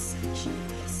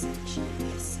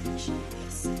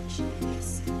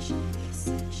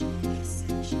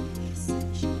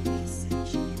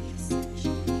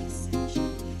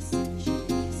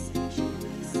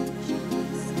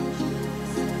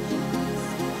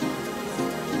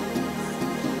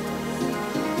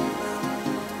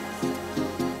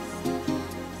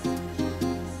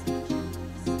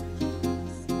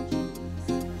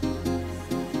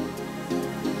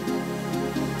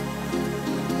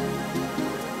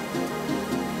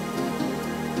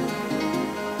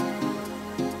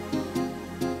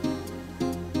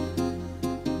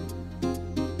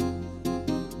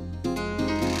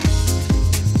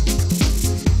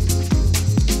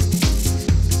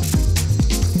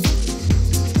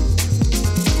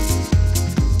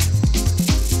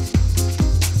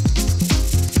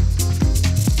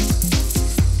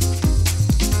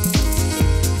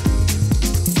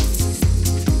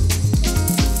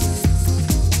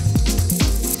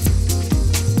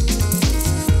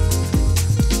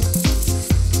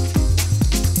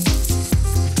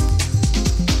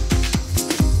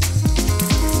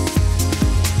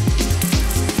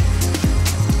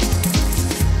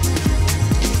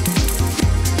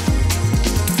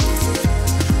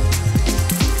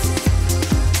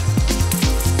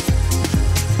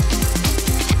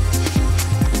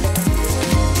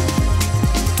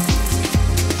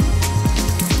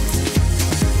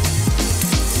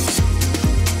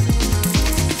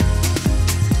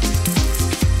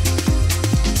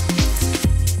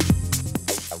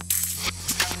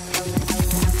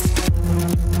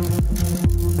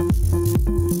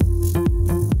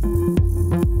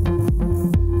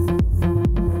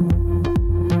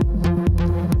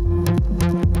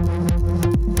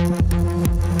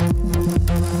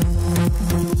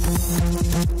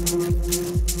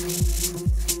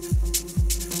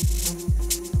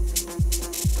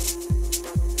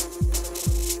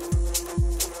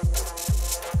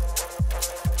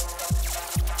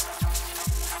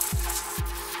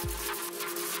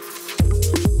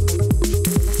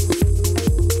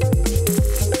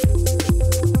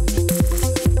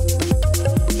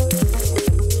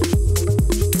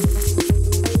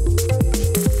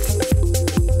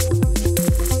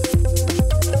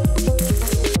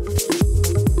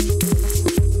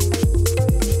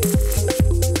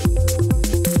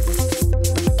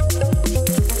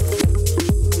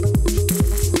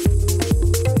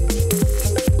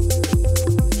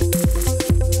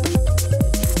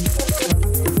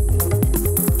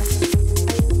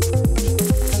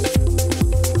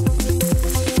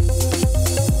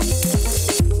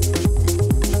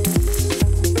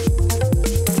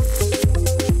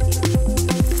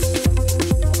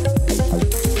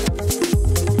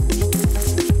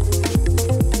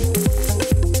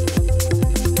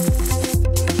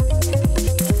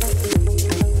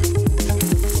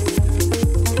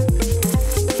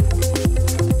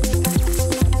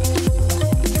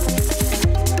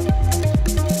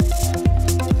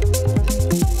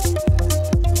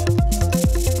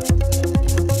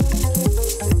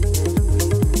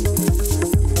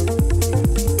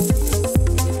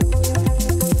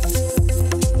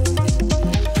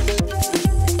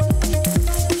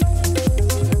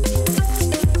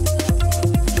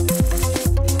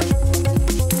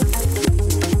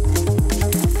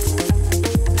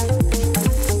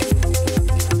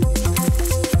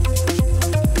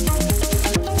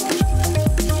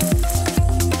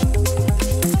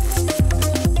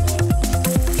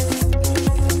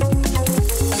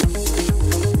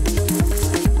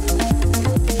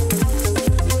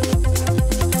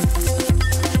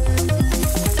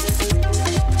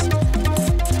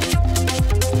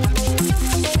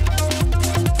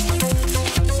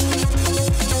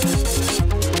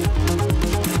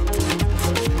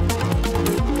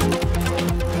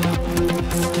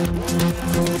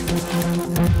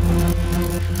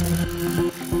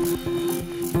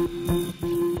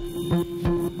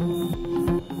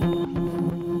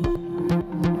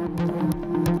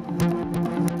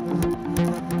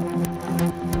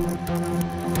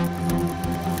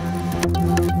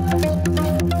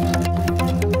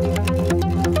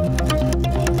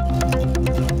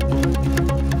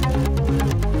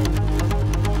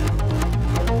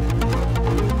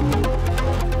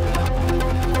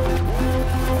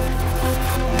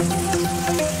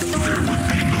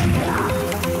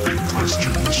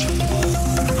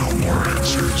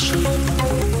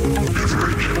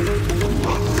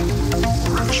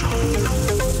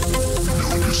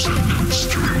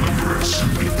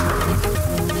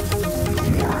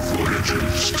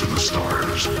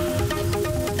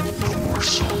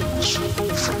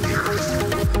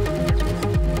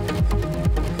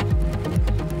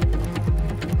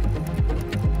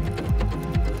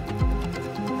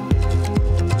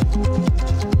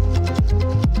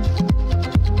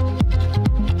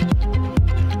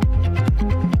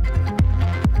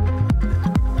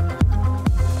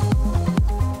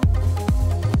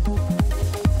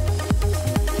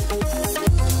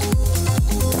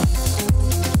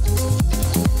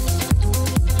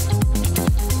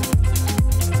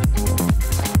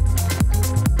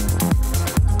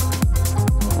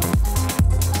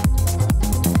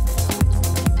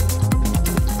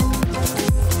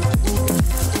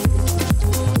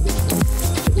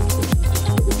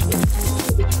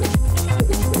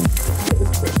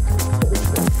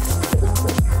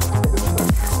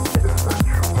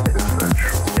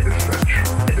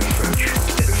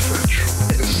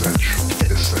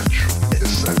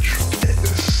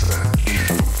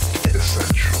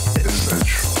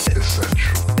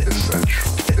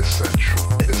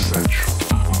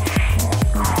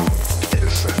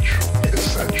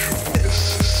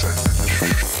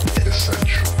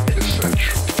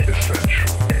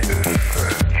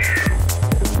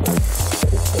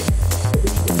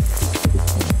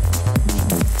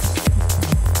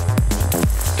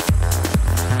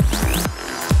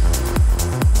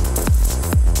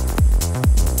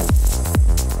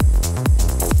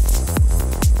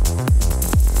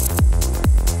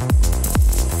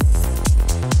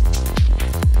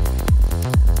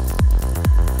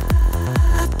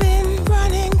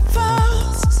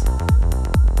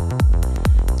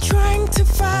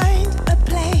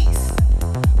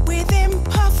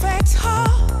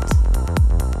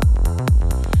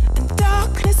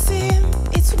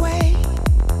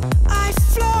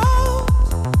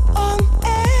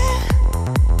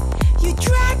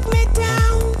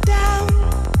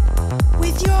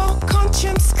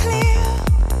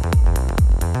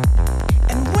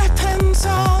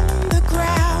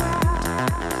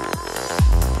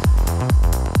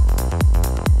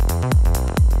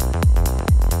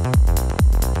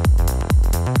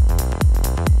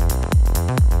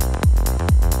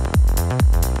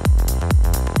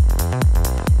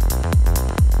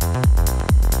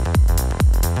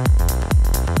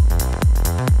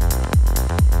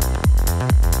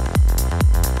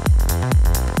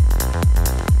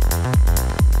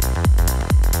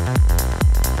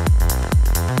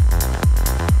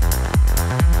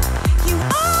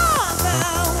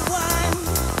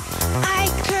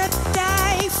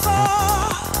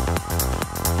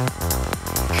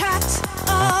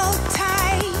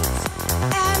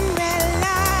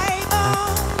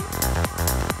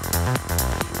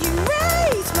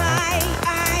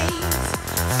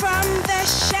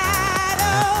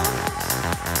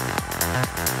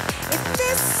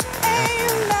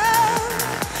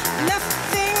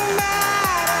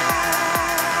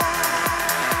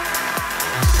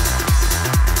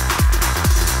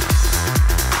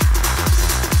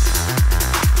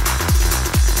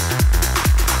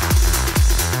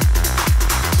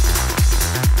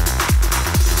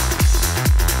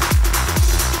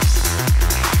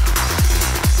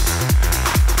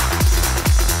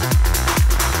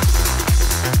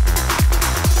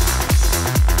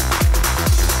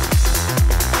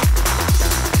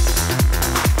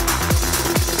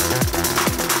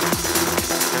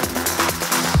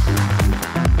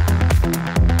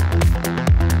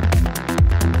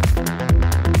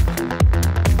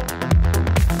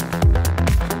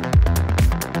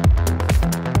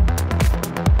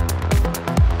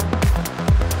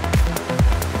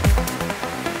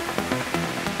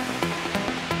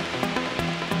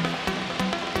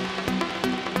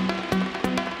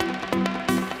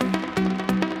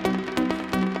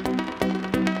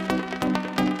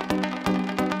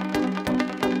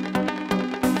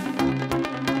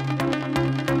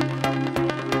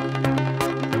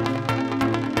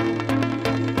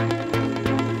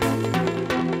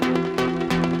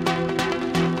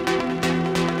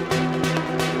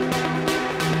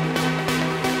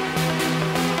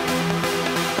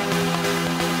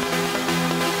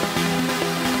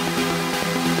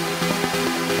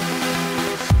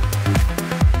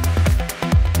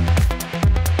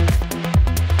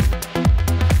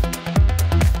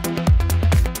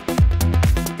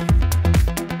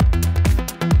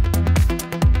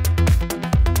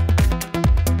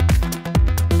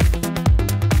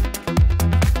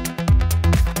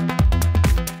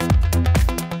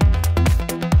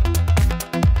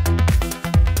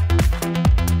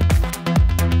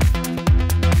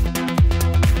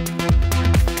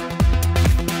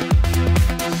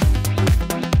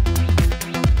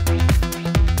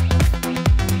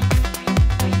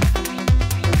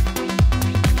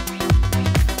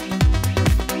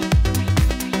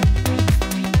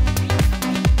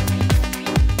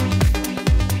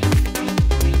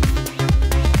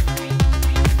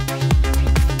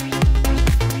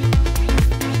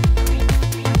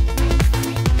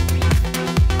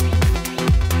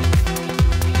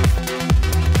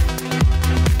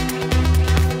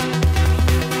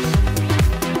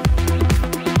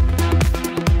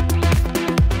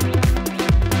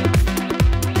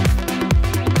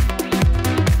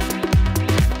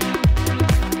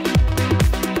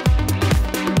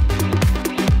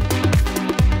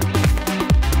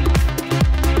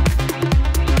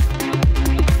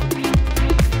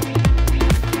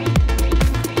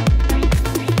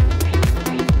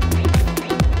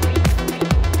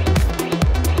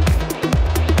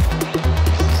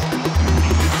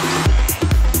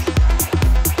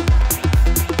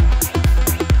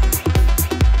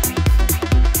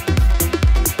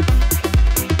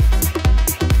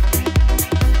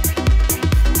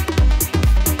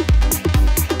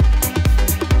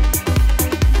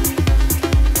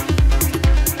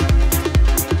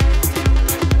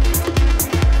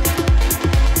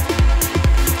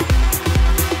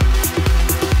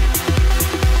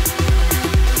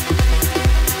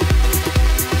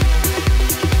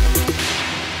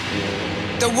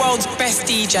 world's best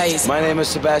DJs. My name is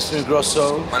Sebastian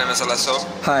Grosso. My name is Alasso.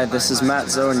 Hi, this is Matt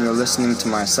Zoe, and you're listening to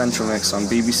my Essential Mix on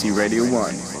BBC Radio 1.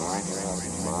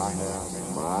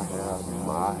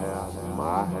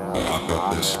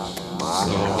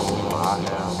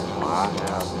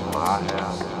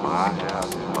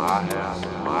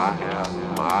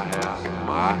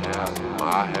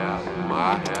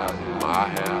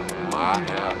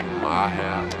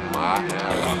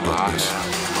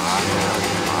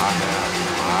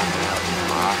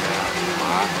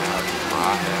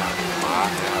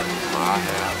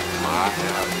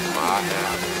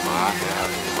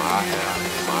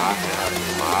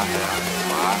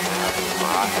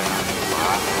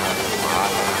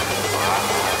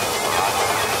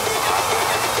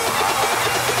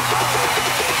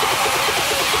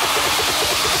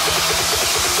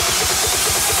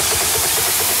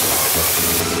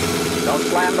 Don't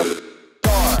slam the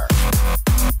door.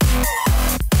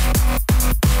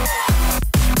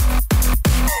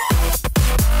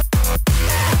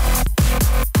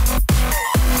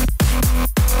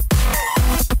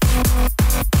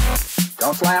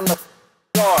 Don't slam the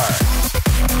door.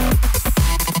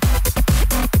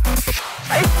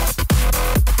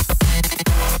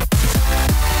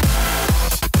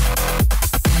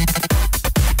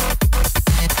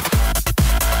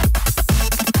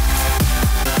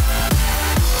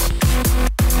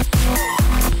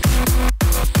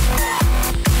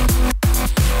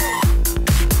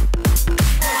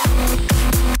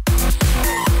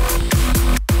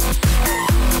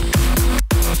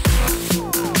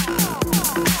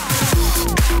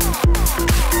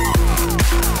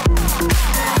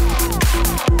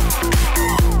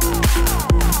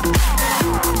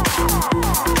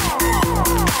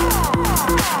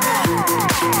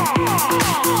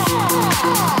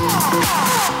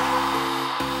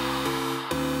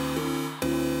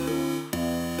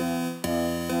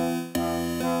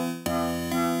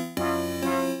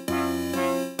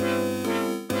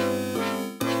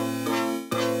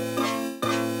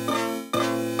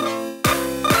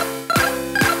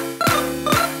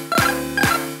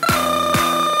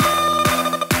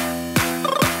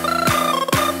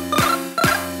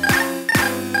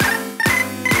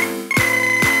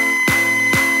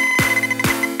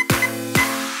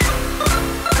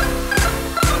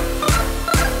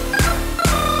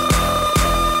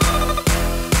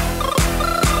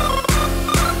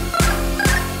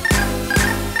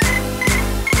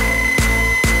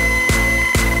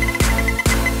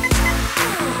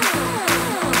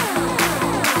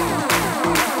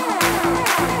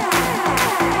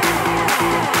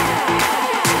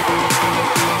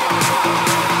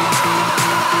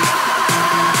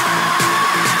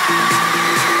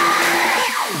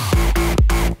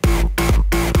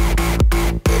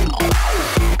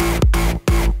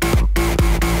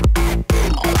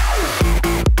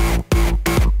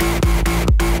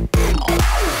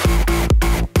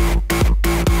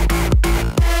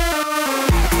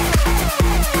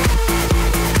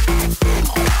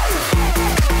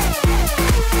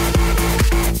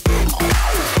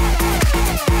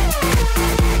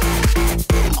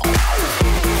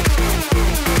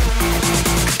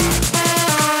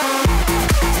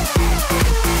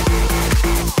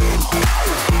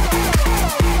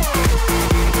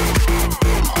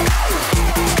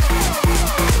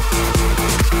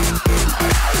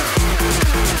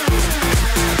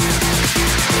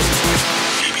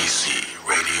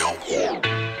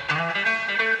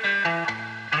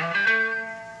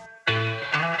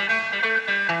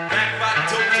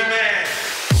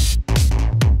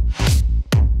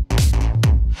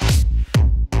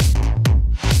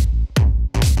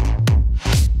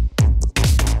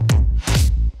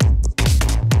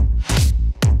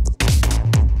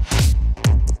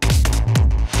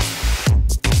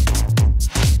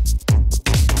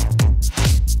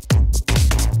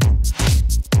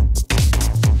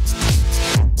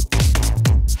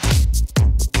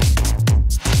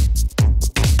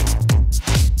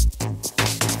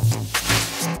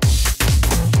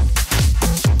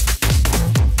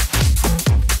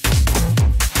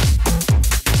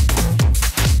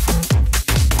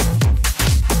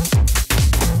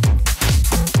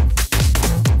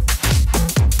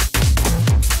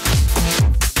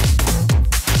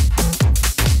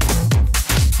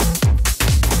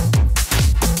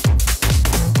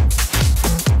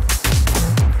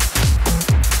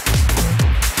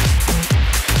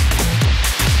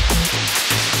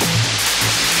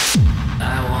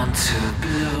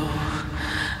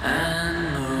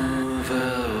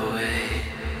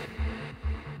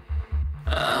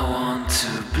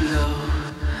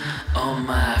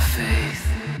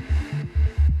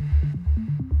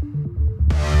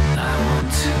 I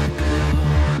want to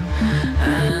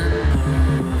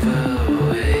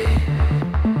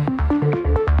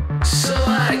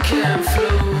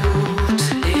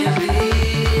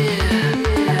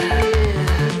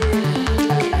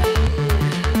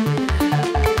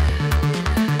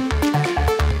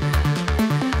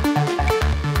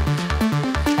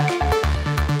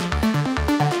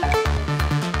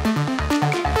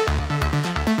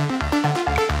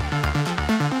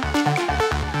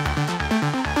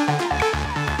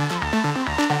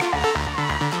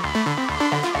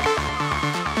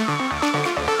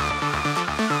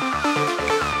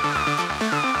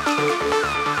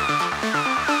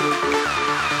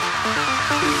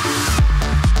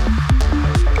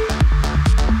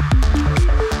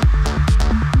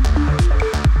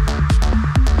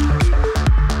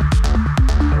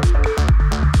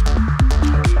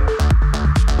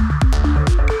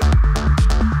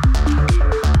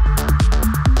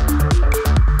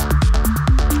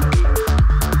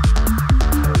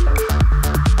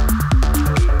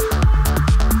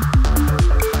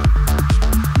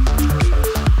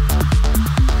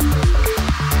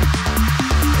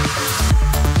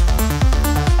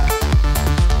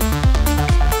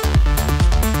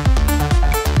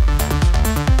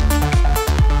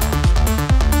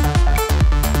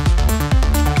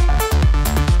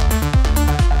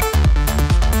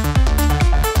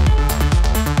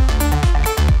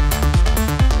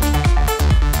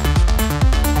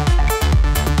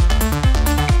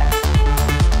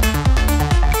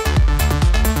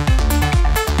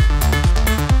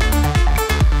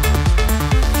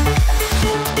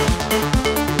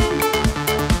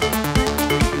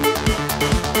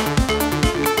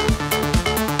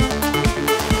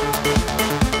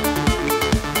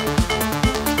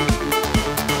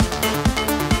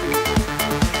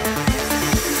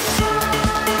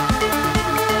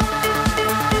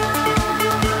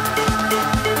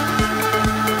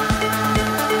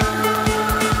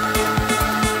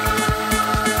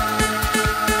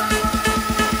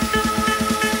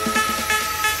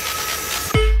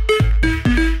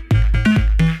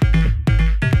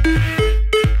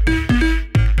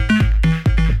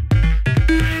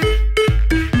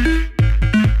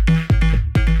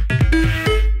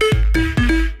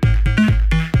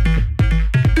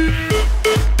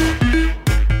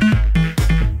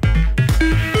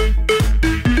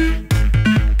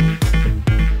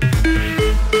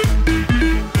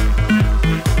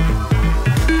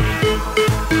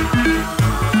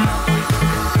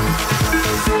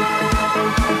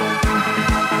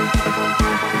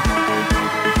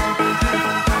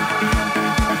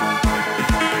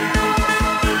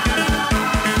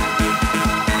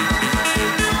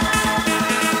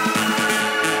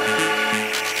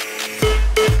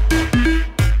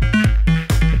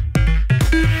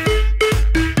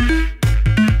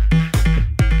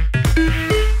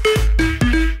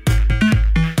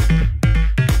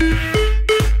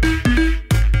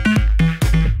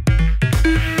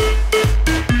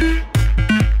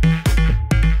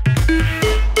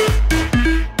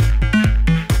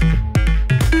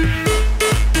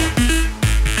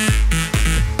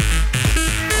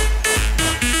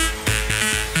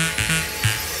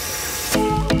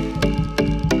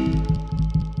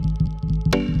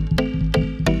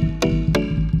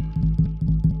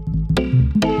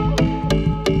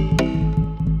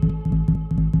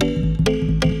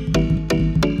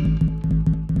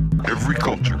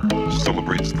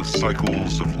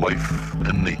cycles of life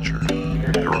and nature.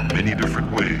 There are many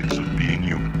different ways of being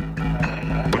human.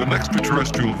 But an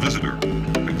extraterrestrial visitor,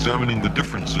 examining the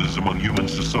differences among human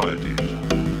societies,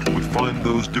 would find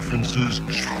those differences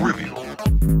trivial.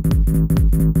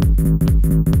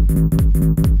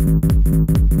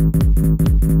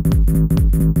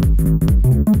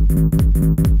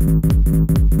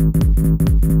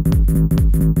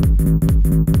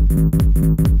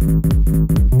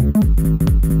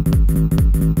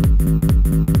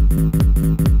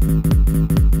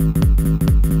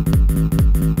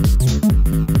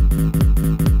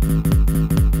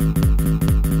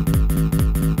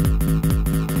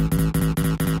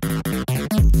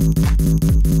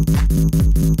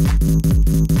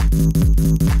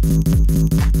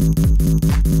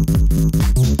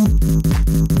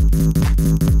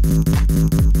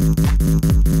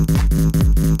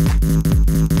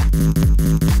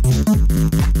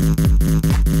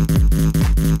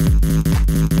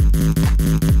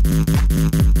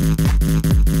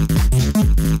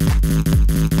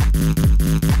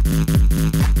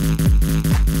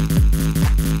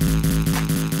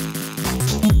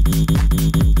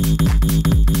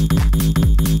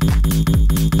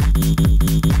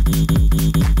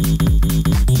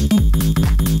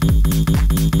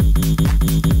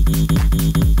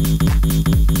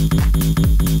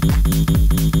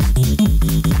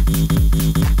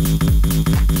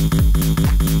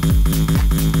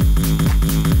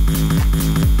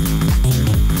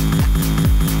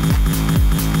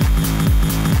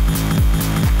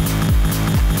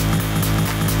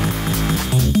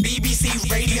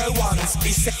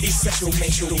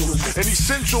 An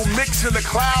essential mix in the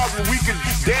cloud where we can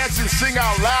dance and sing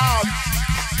out loud.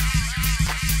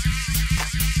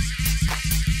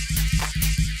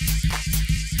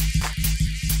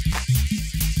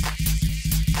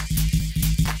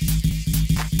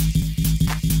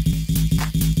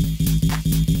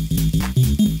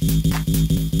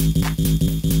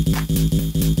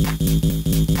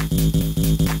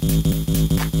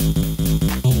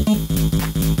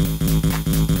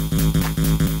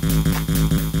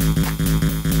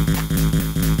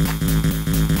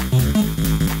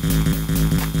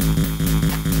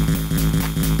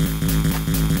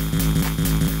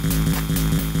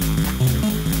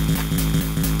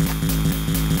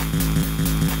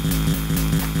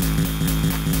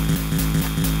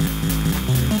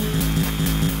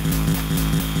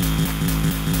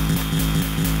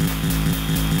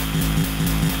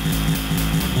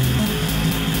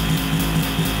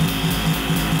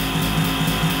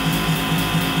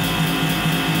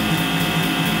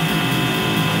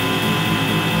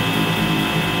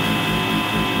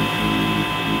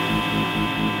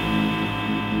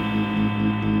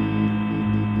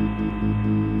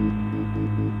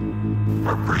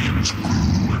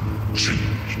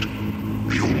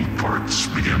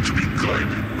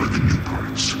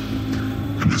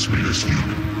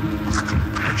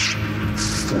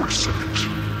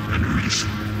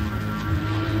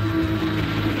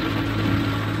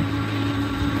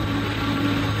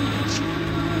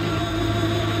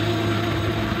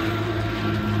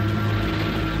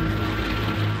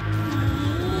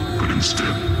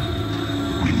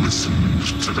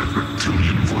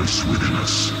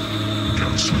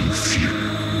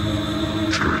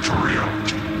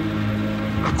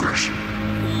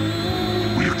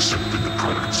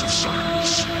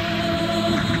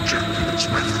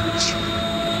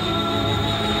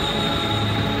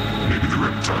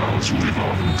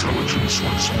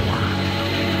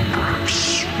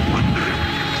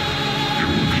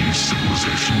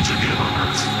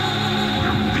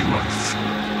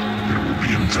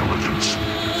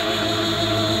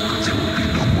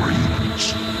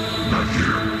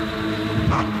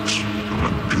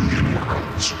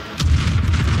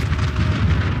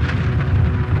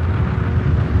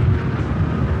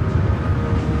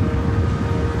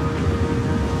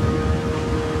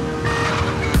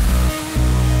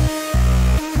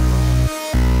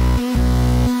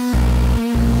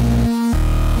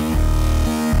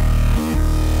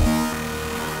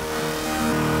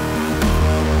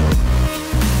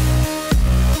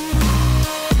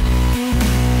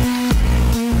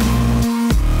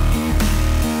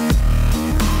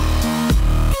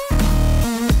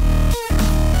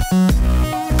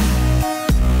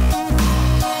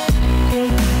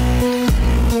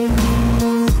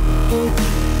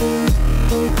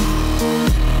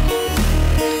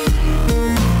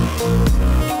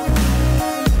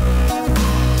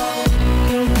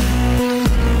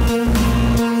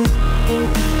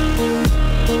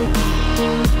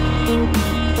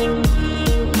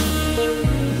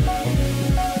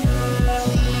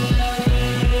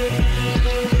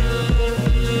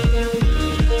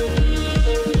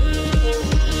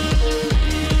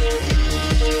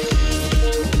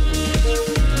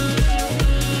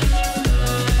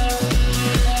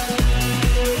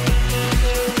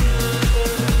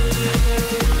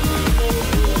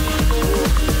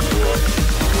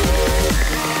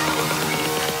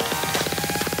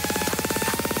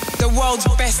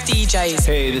 DJs.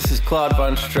 Hey, this is Claude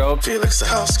Von Strobe. Felix the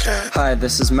House Cat. Hi,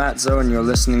 this is Matt Zoe, and you're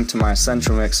listening to my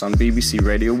Essential Mix on BBC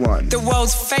Radio 1. The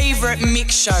world's favourite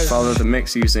mix show. Follow the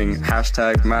mix using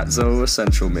hashtag Matt Zoe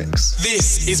Essential Mix.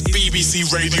 This is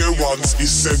BBC Radio 1's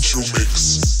Essential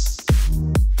Mix.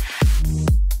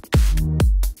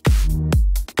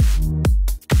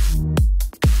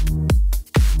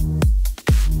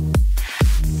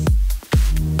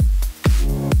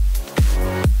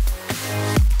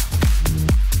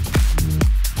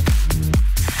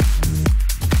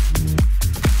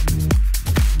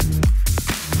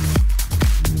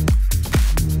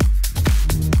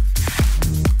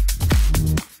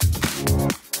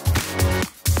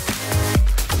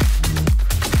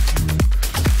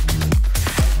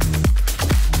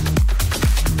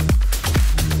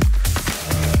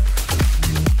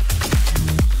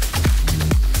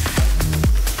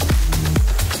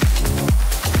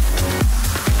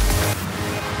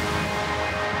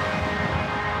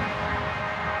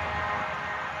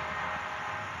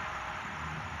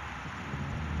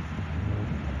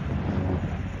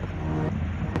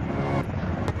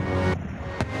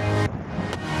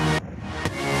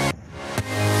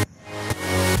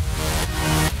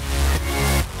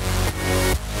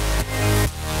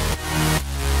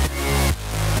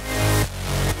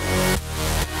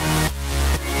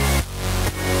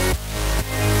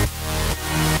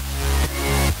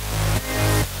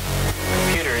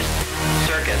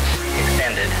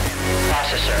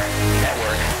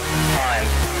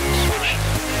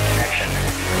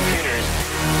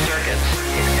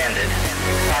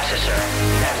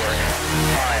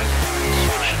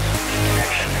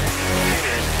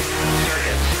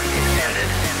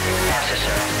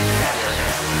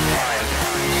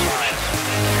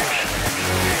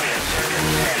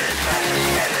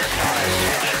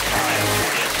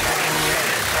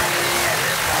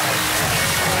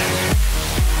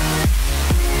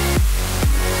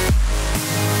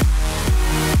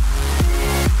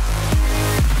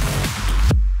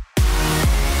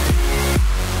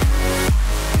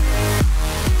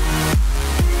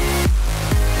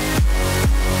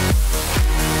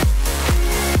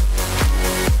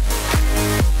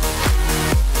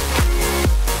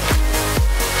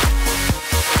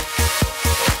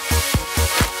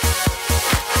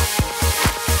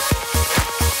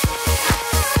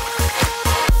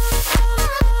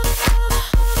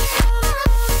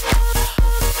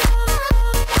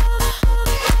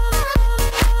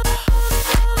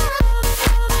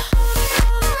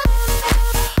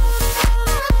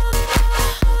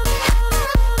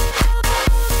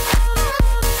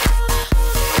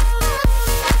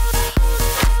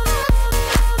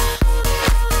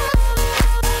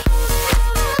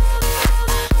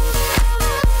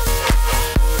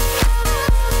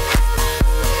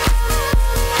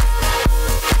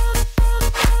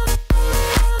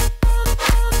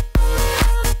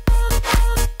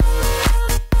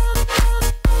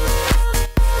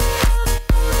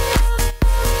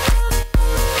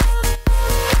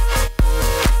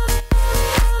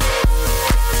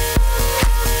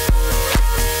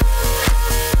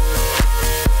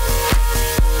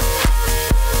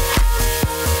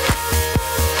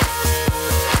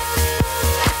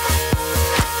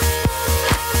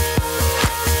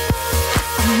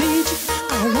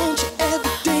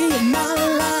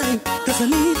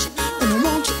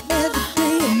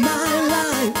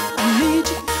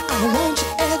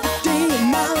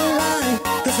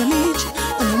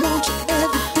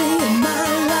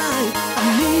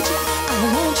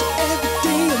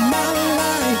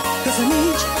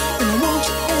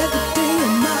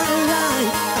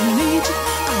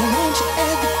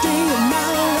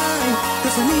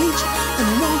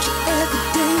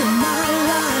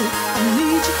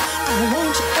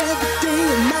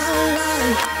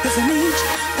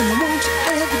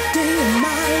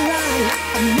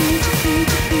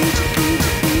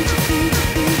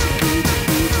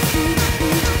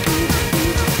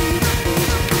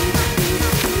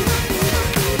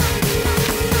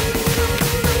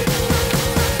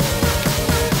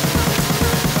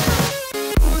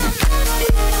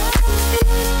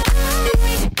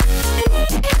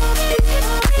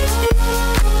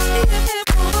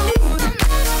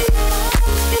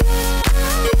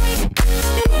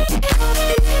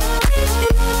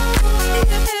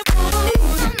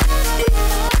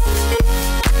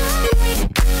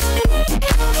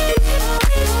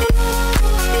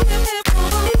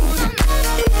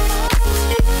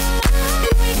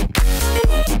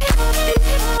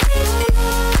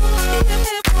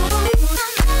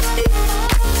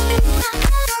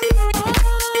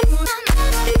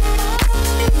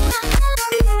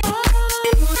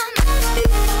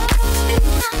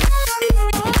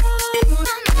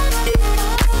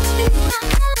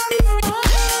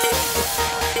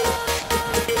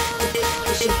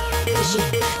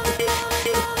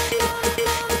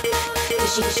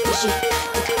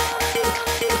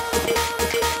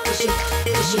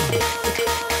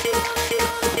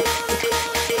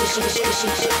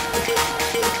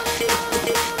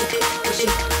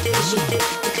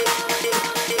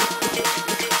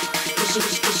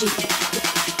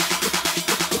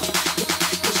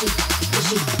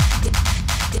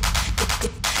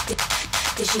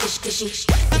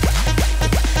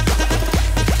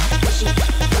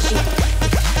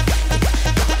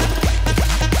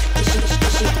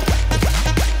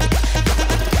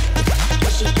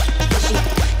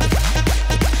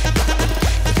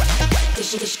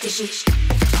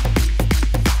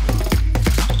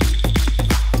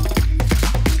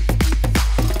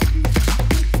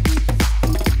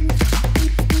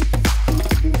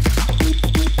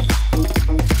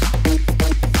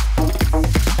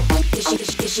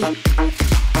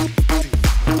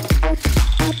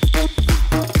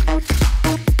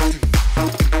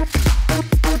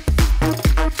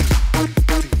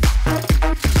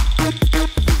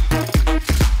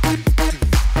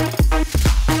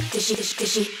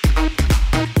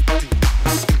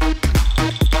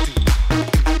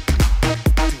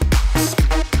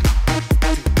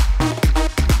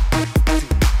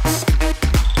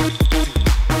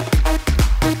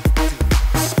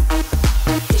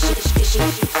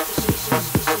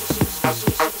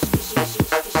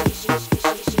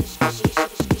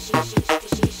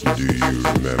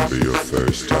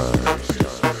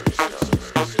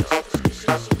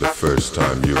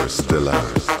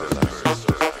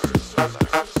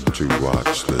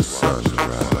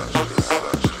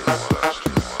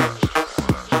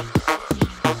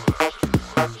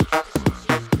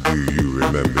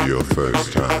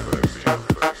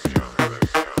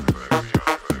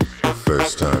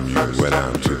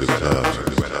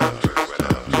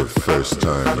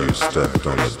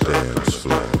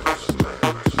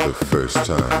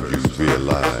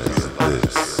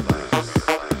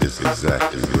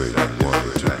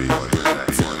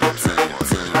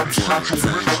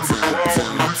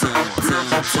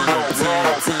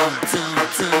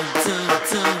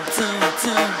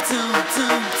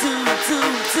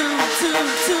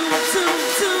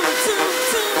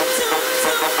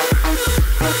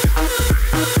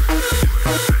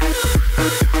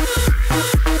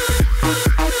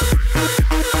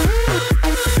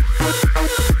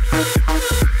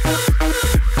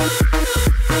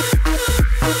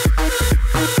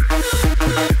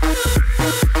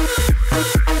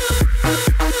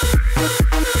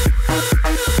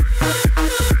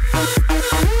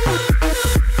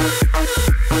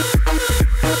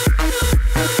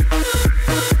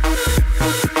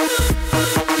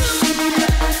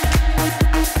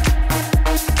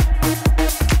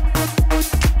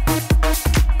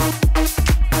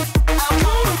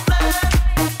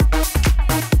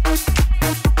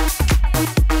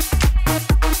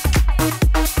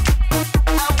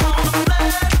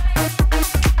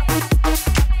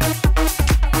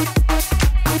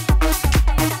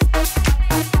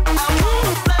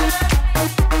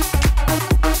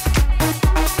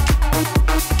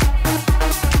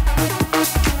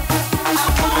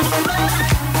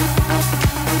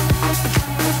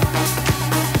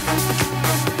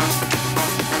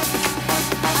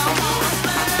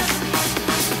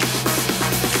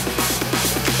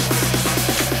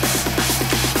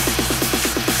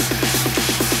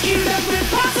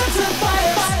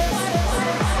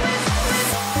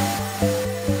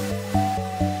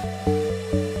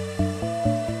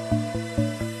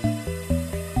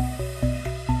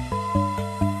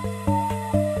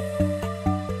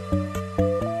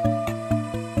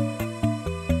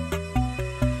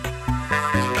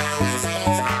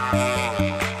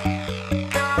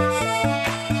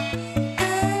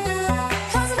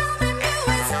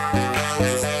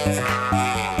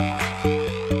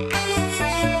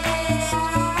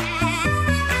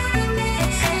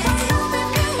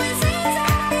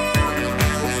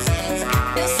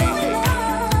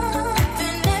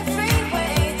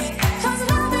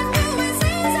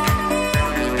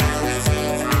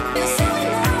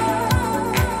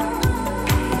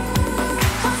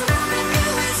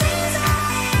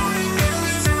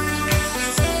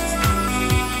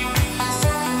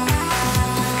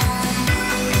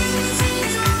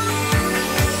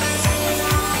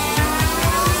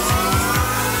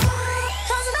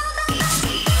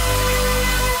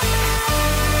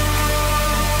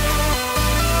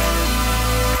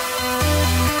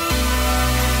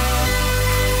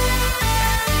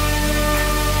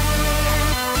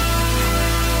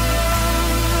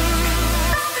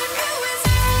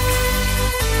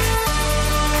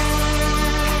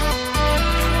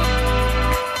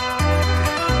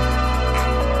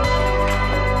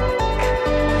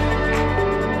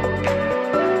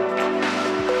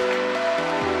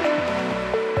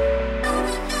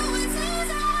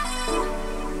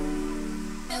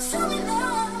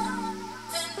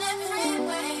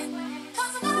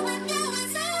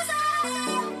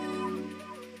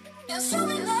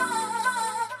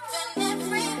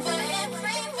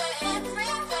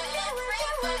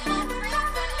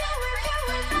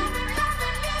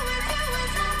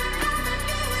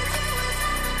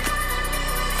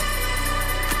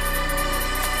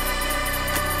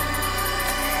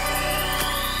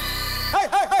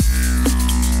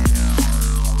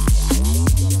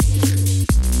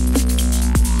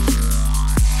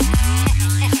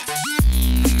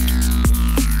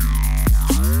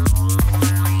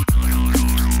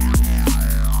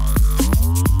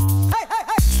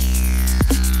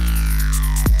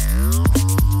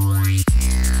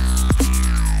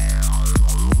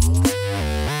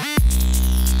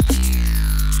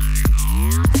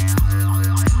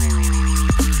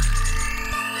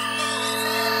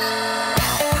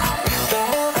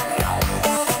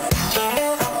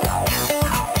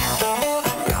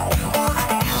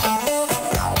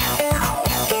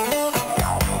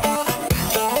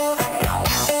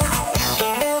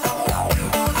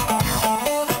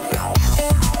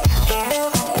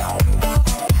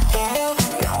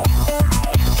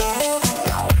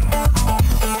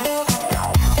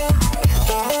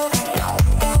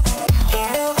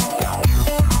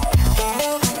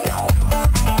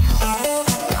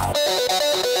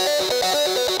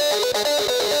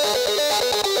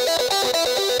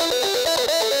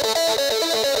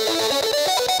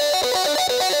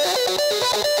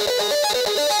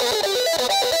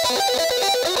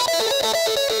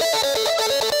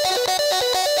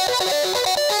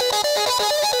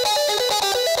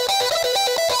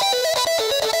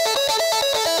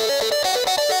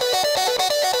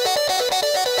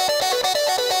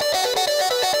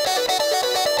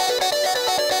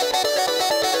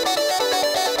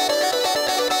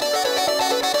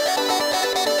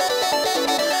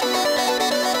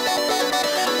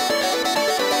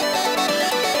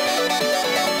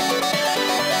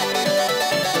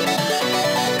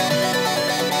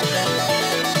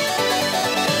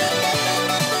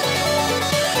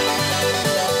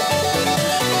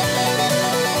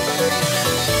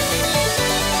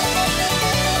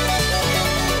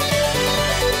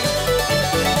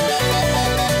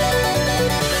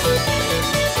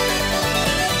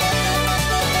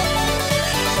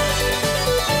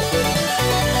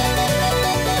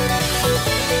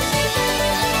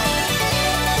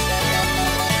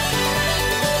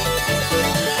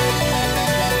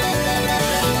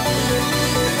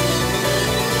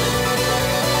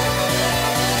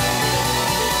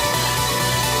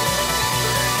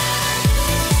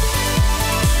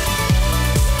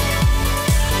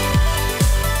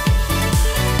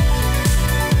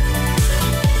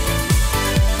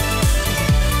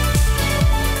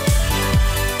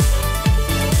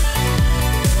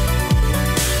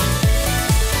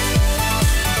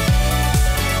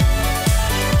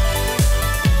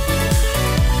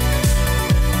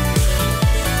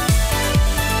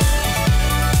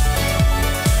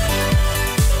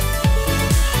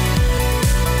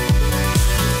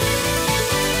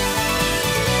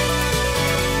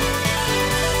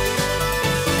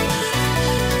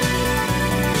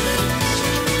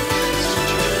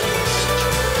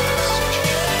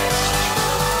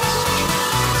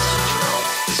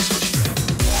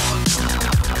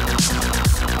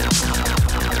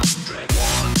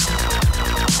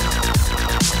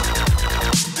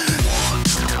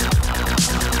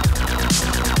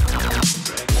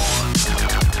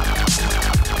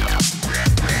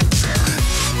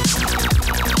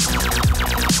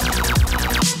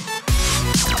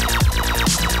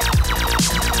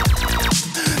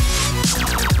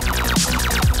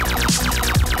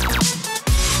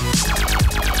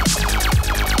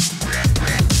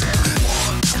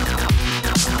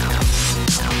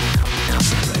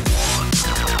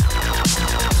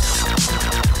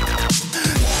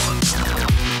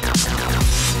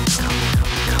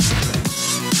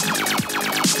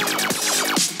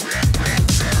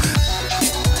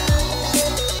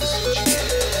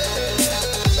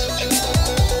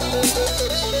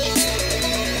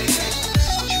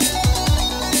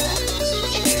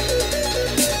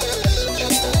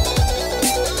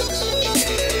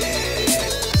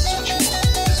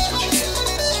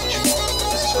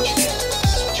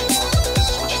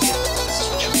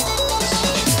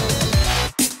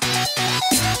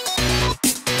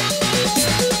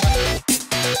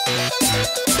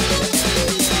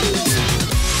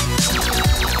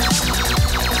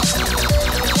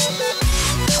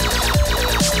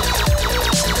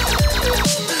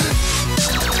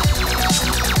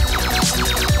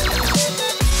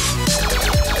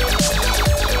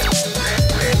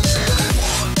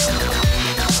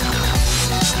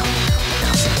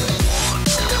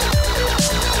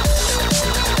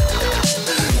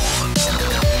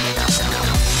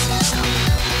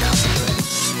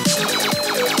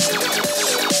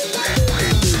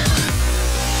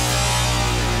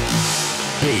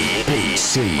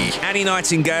 BBC. Annie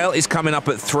Nightingale is coming up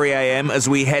at 3 a.m. as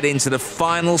we head into the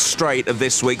final straight of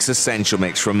this week's Essential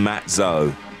Mix from Matt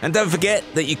Zoe. And don't forget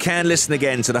that you can listen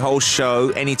again to the whole show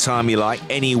anytime you like,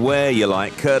 anywhere you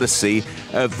like, courtesy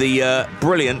of the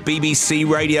brilliant BBC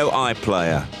Radio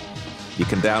iPlayer. You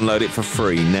can download it for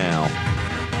free now.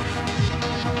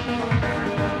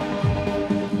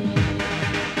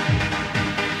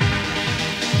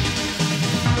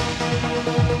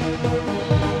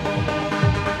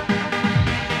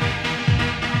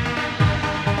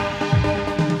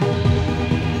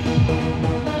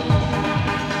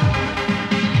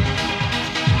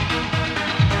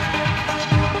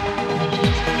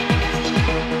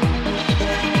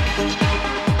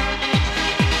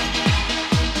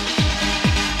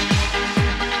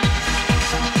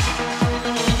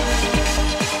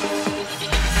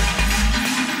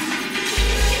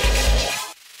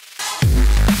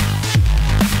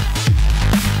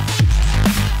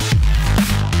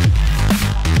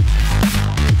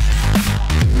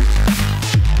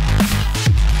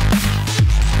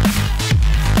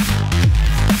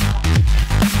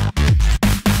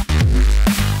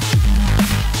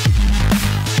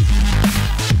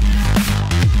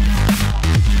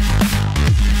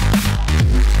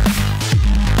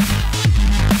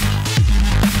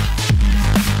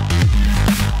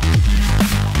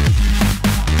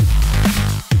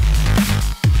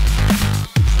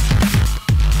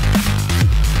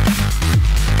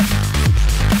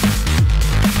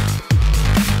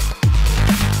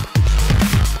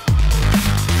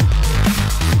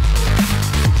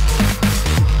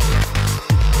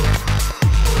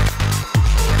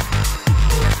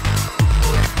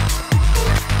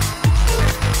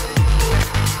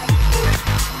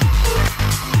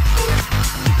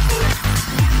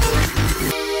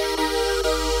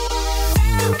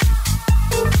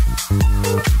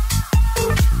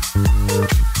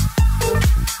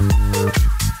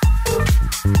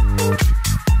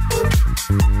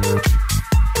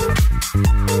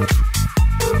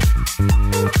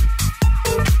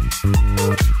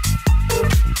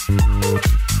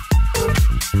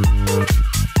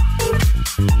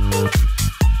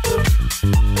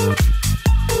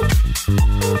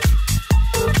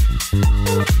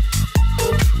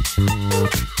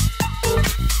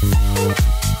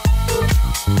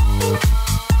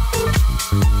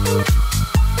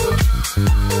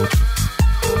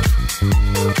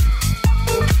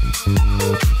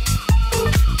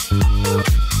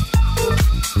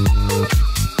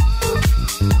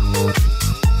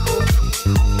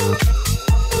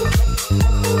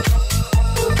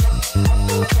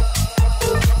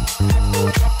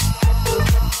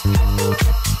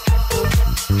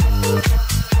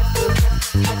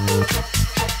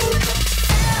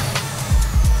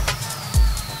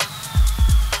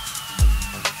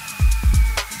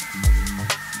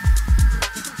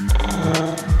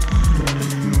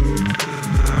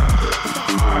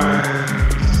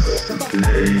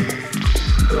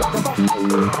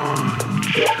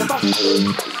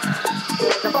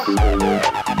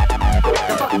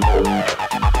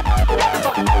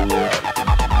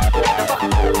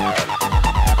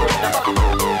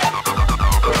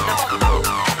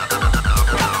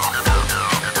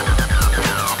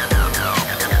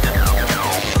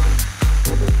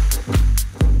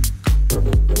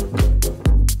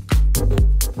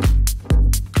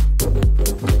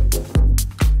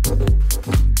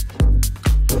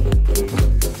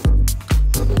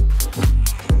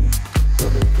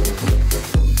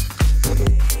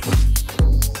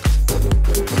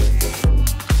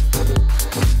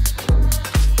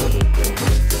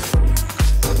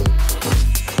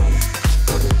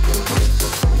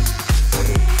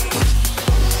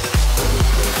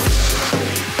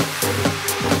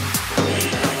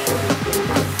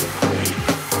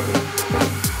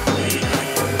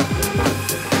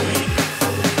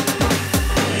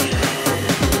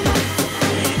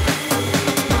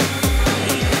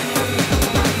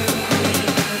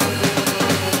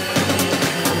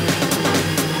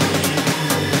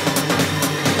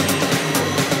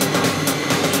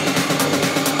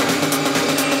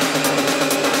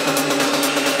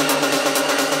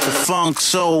 Funk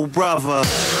Soul Brother.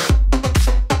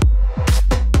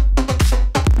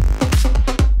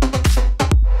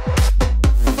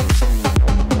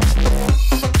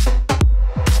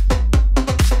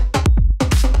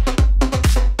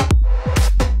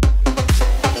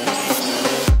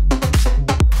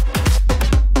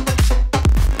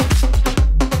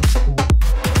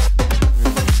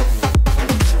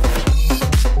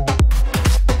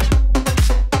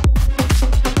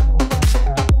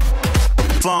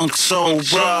 Funk Soul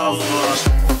Brother.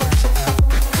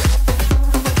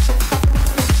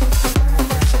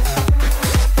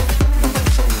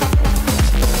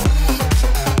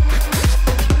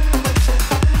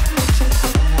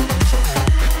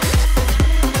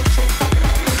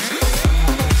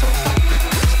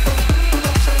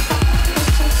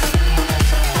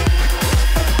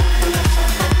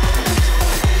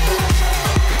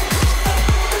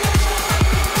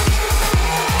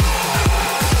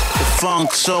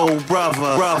 soul brother,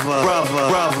 brother, brother,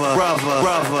 brother, brother,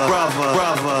 brother, brother,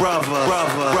 brother, brother, brother,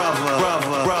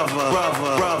 brother, brother,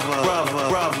 brother, brother,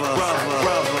 brother,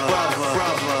 brother,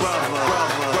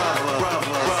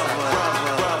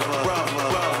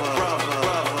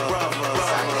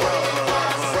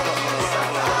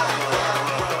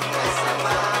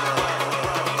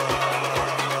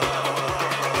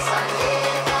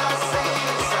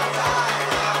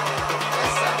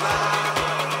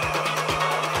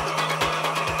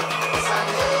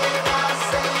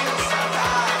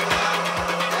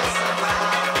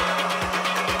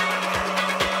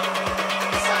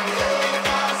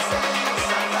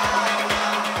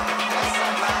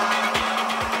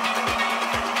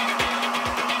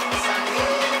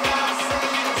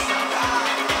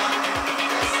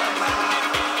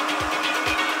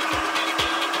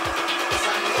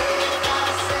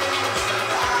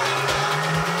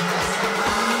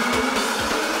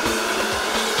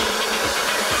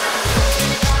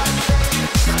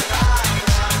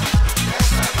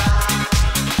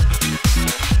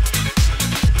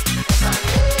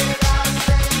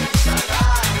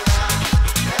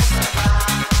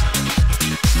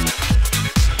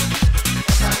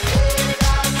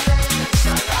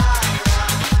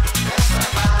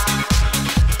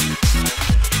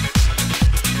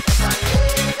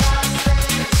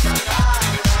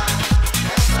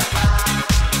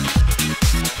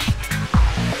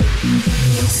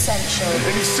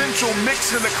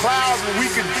 Mix in the clouds where we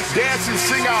could dance and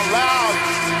sing out loud.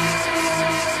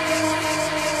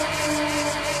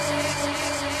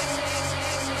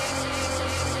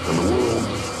 And the world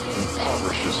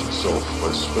impoverishes itself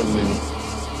by spending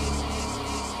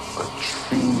 $1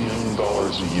 trillion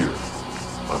a year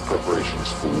on preparations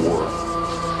for war,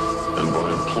 and by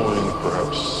employing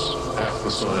perhaps half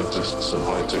the scientists and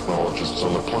high technologists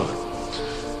on the planet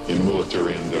in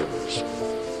military endeavors.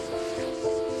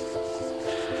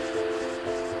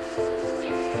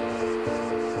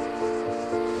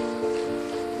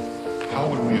 How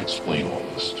would we explain all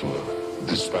this to a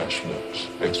dispassionate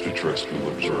extraterrestrial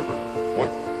observer?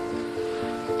 What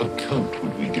account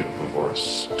would we give of our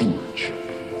stewardship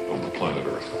of the planet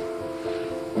Earth?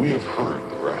 We have heard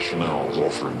the rationales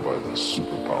offered by the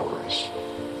superpowers.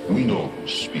 We know who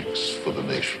speaks for the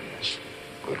nations,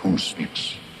 but who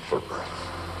speaks for Earth?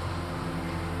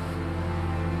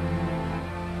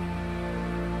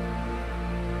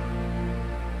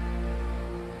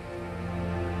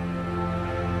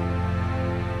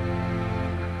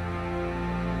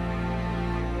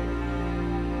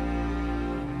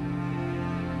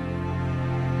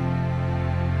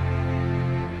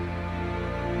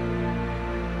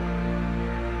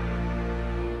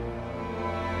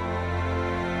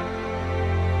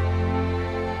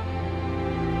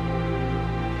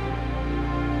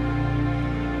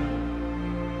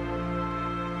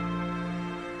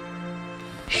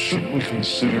 Should we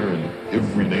consider in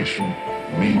every nation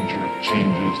major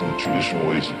changes in the traditional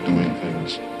ways of doing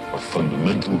things, a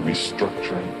fundamental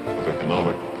restructuring of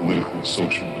economic, political,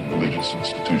 social, and religious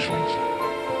institutions?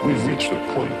 We've reached a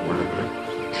point where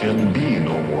there can be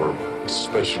no more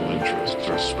special interests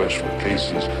or special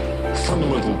cases.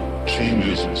 Fundamental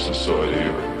changes in society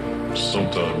are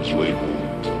sometimes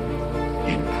labeled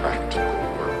impractical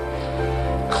or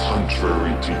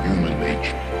contrary to human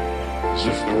nature, as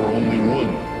if there were only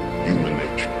one human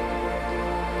nature.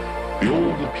 The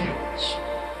old appeals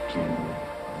to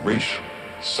racial,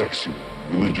 sexual,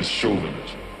 religious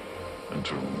chauvinism and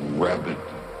to rabid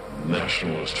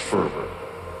nationalist fervor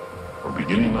are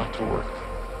beginning not to work.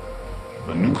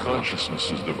 A new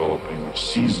consciousness is developing which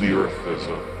sees the Earth as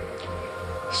a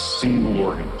single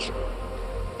organism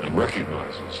and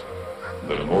recognizes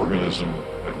that an organism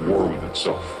at war with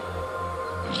itself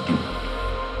is doomed.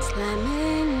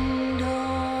 Slamming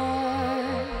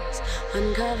doors,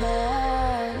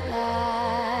 uncovered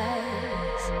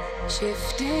lies,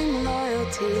 shifting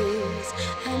loyalties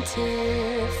and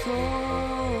tearful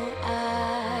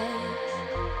eyes.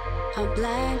 A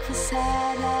blank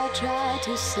facade I try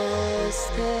to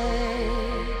sustain,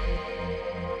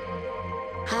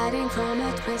 hiding from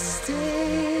a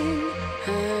twisting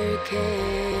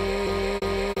hurricane.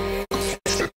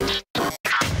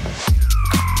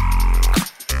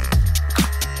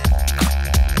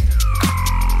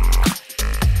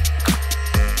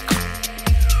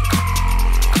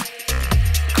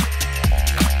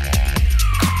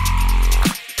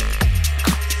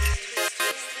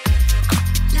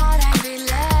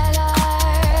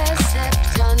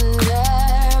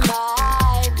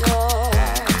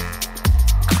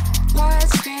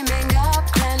 Words screaming up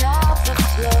and off the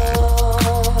floor.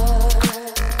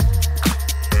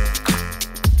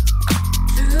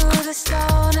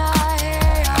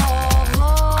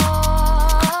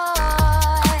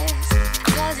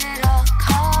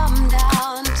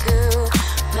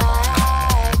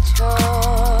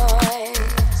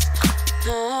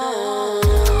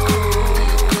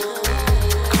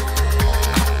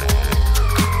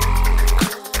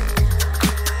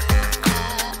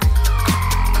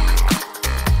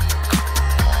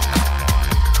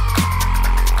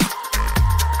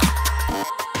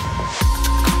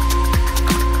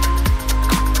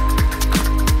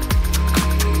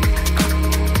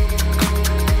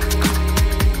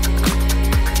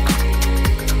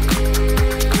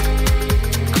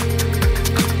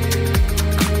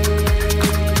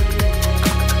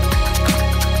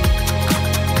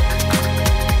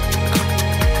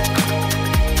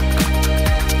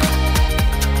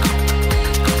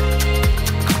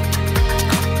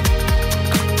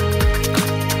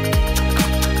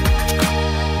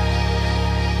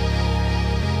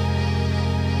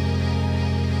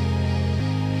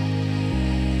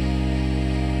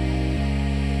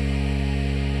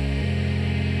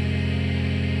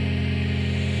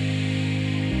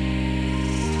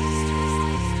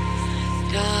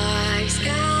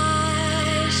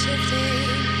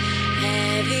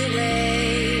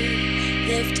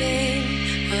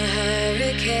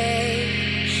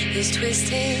 is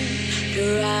twisting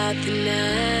throughout the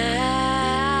night,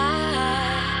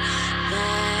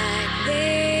 like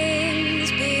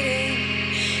wings beating,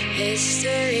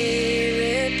 history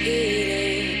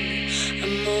repeating, a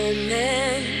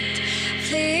moment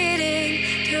fleeting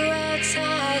to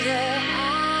outsider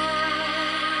eye.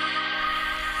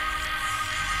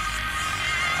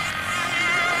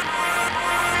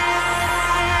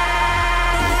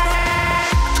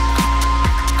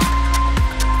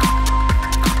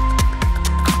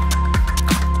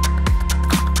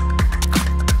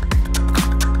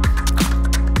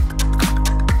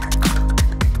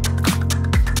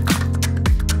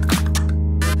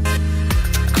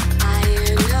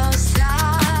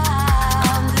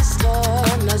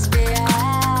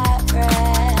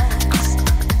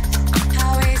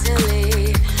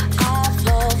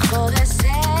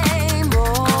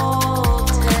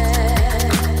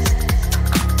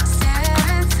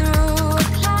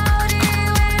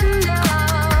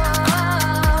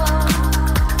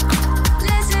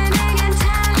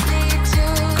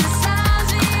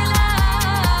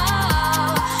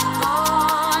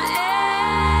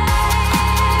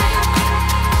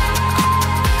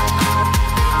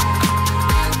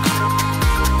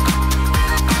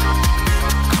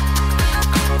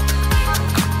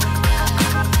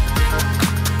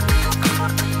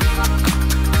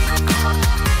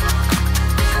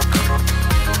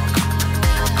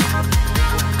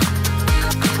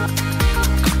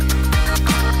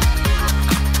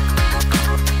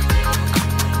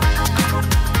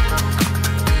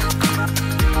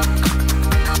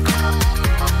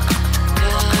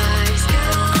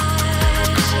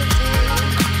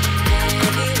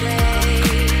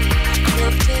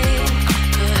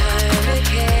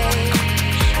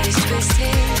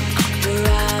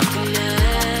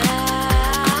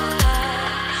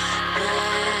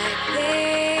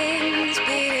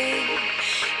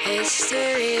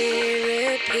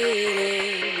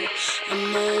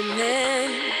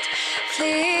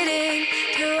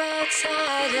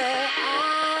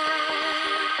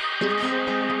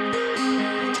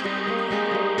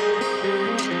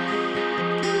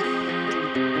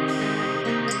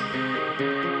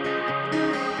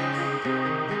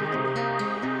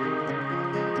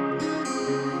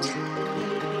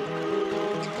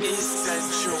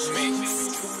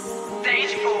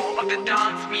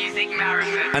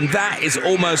 And that is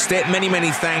almost it. Many, many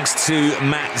thanks to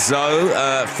Matt Zoe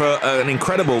for an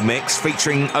incredible mix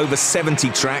featuring over 70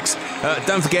 tracks.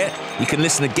 Don't forget, you can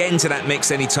listen again to that mix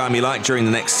anytime you like during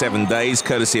the next 7 days,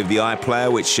 courtesy of the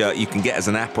iPlayer, which you can get as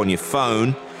an app on your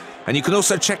phone. And you can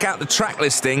also check out the track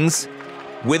listings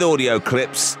with audio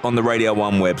clips on the Radio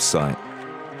 1 website.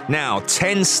 Now,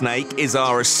 Ten Snake is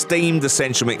our esteemed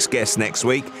Essential Mix guest next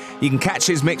week. You can catch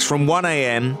his mix from 1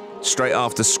 a.m. straight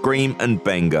after Scream and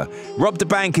Benga. Rob the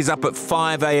Bank is up at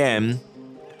 5 a.m.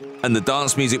 and the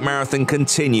Dance Music Marathon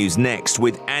continues next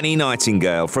with Annie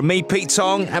Nightingale. From me, Pete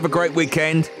Tong, have a great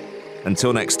weekend.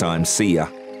 Until next time, see ya.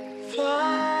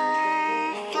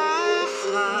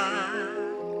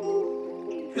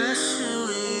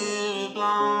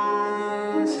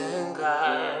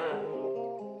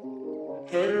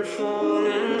 And fall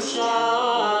inside,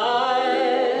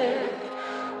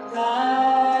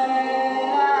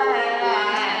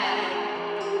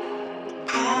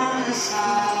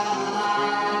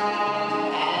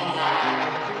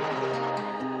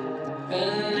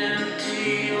 and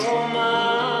empty your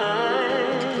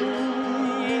mind,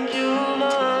 your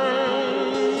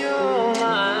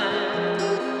mind.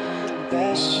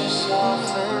 Rest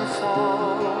yourself and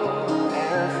fall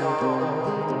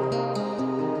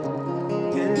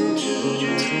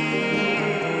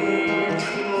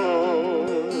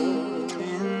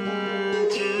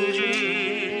into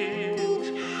dreams,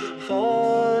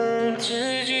 fall into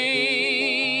dreams,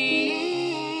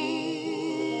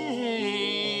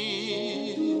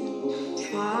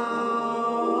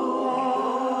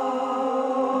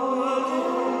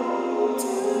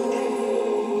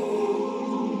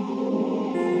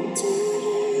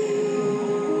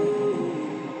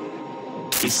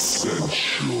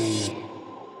 Essential.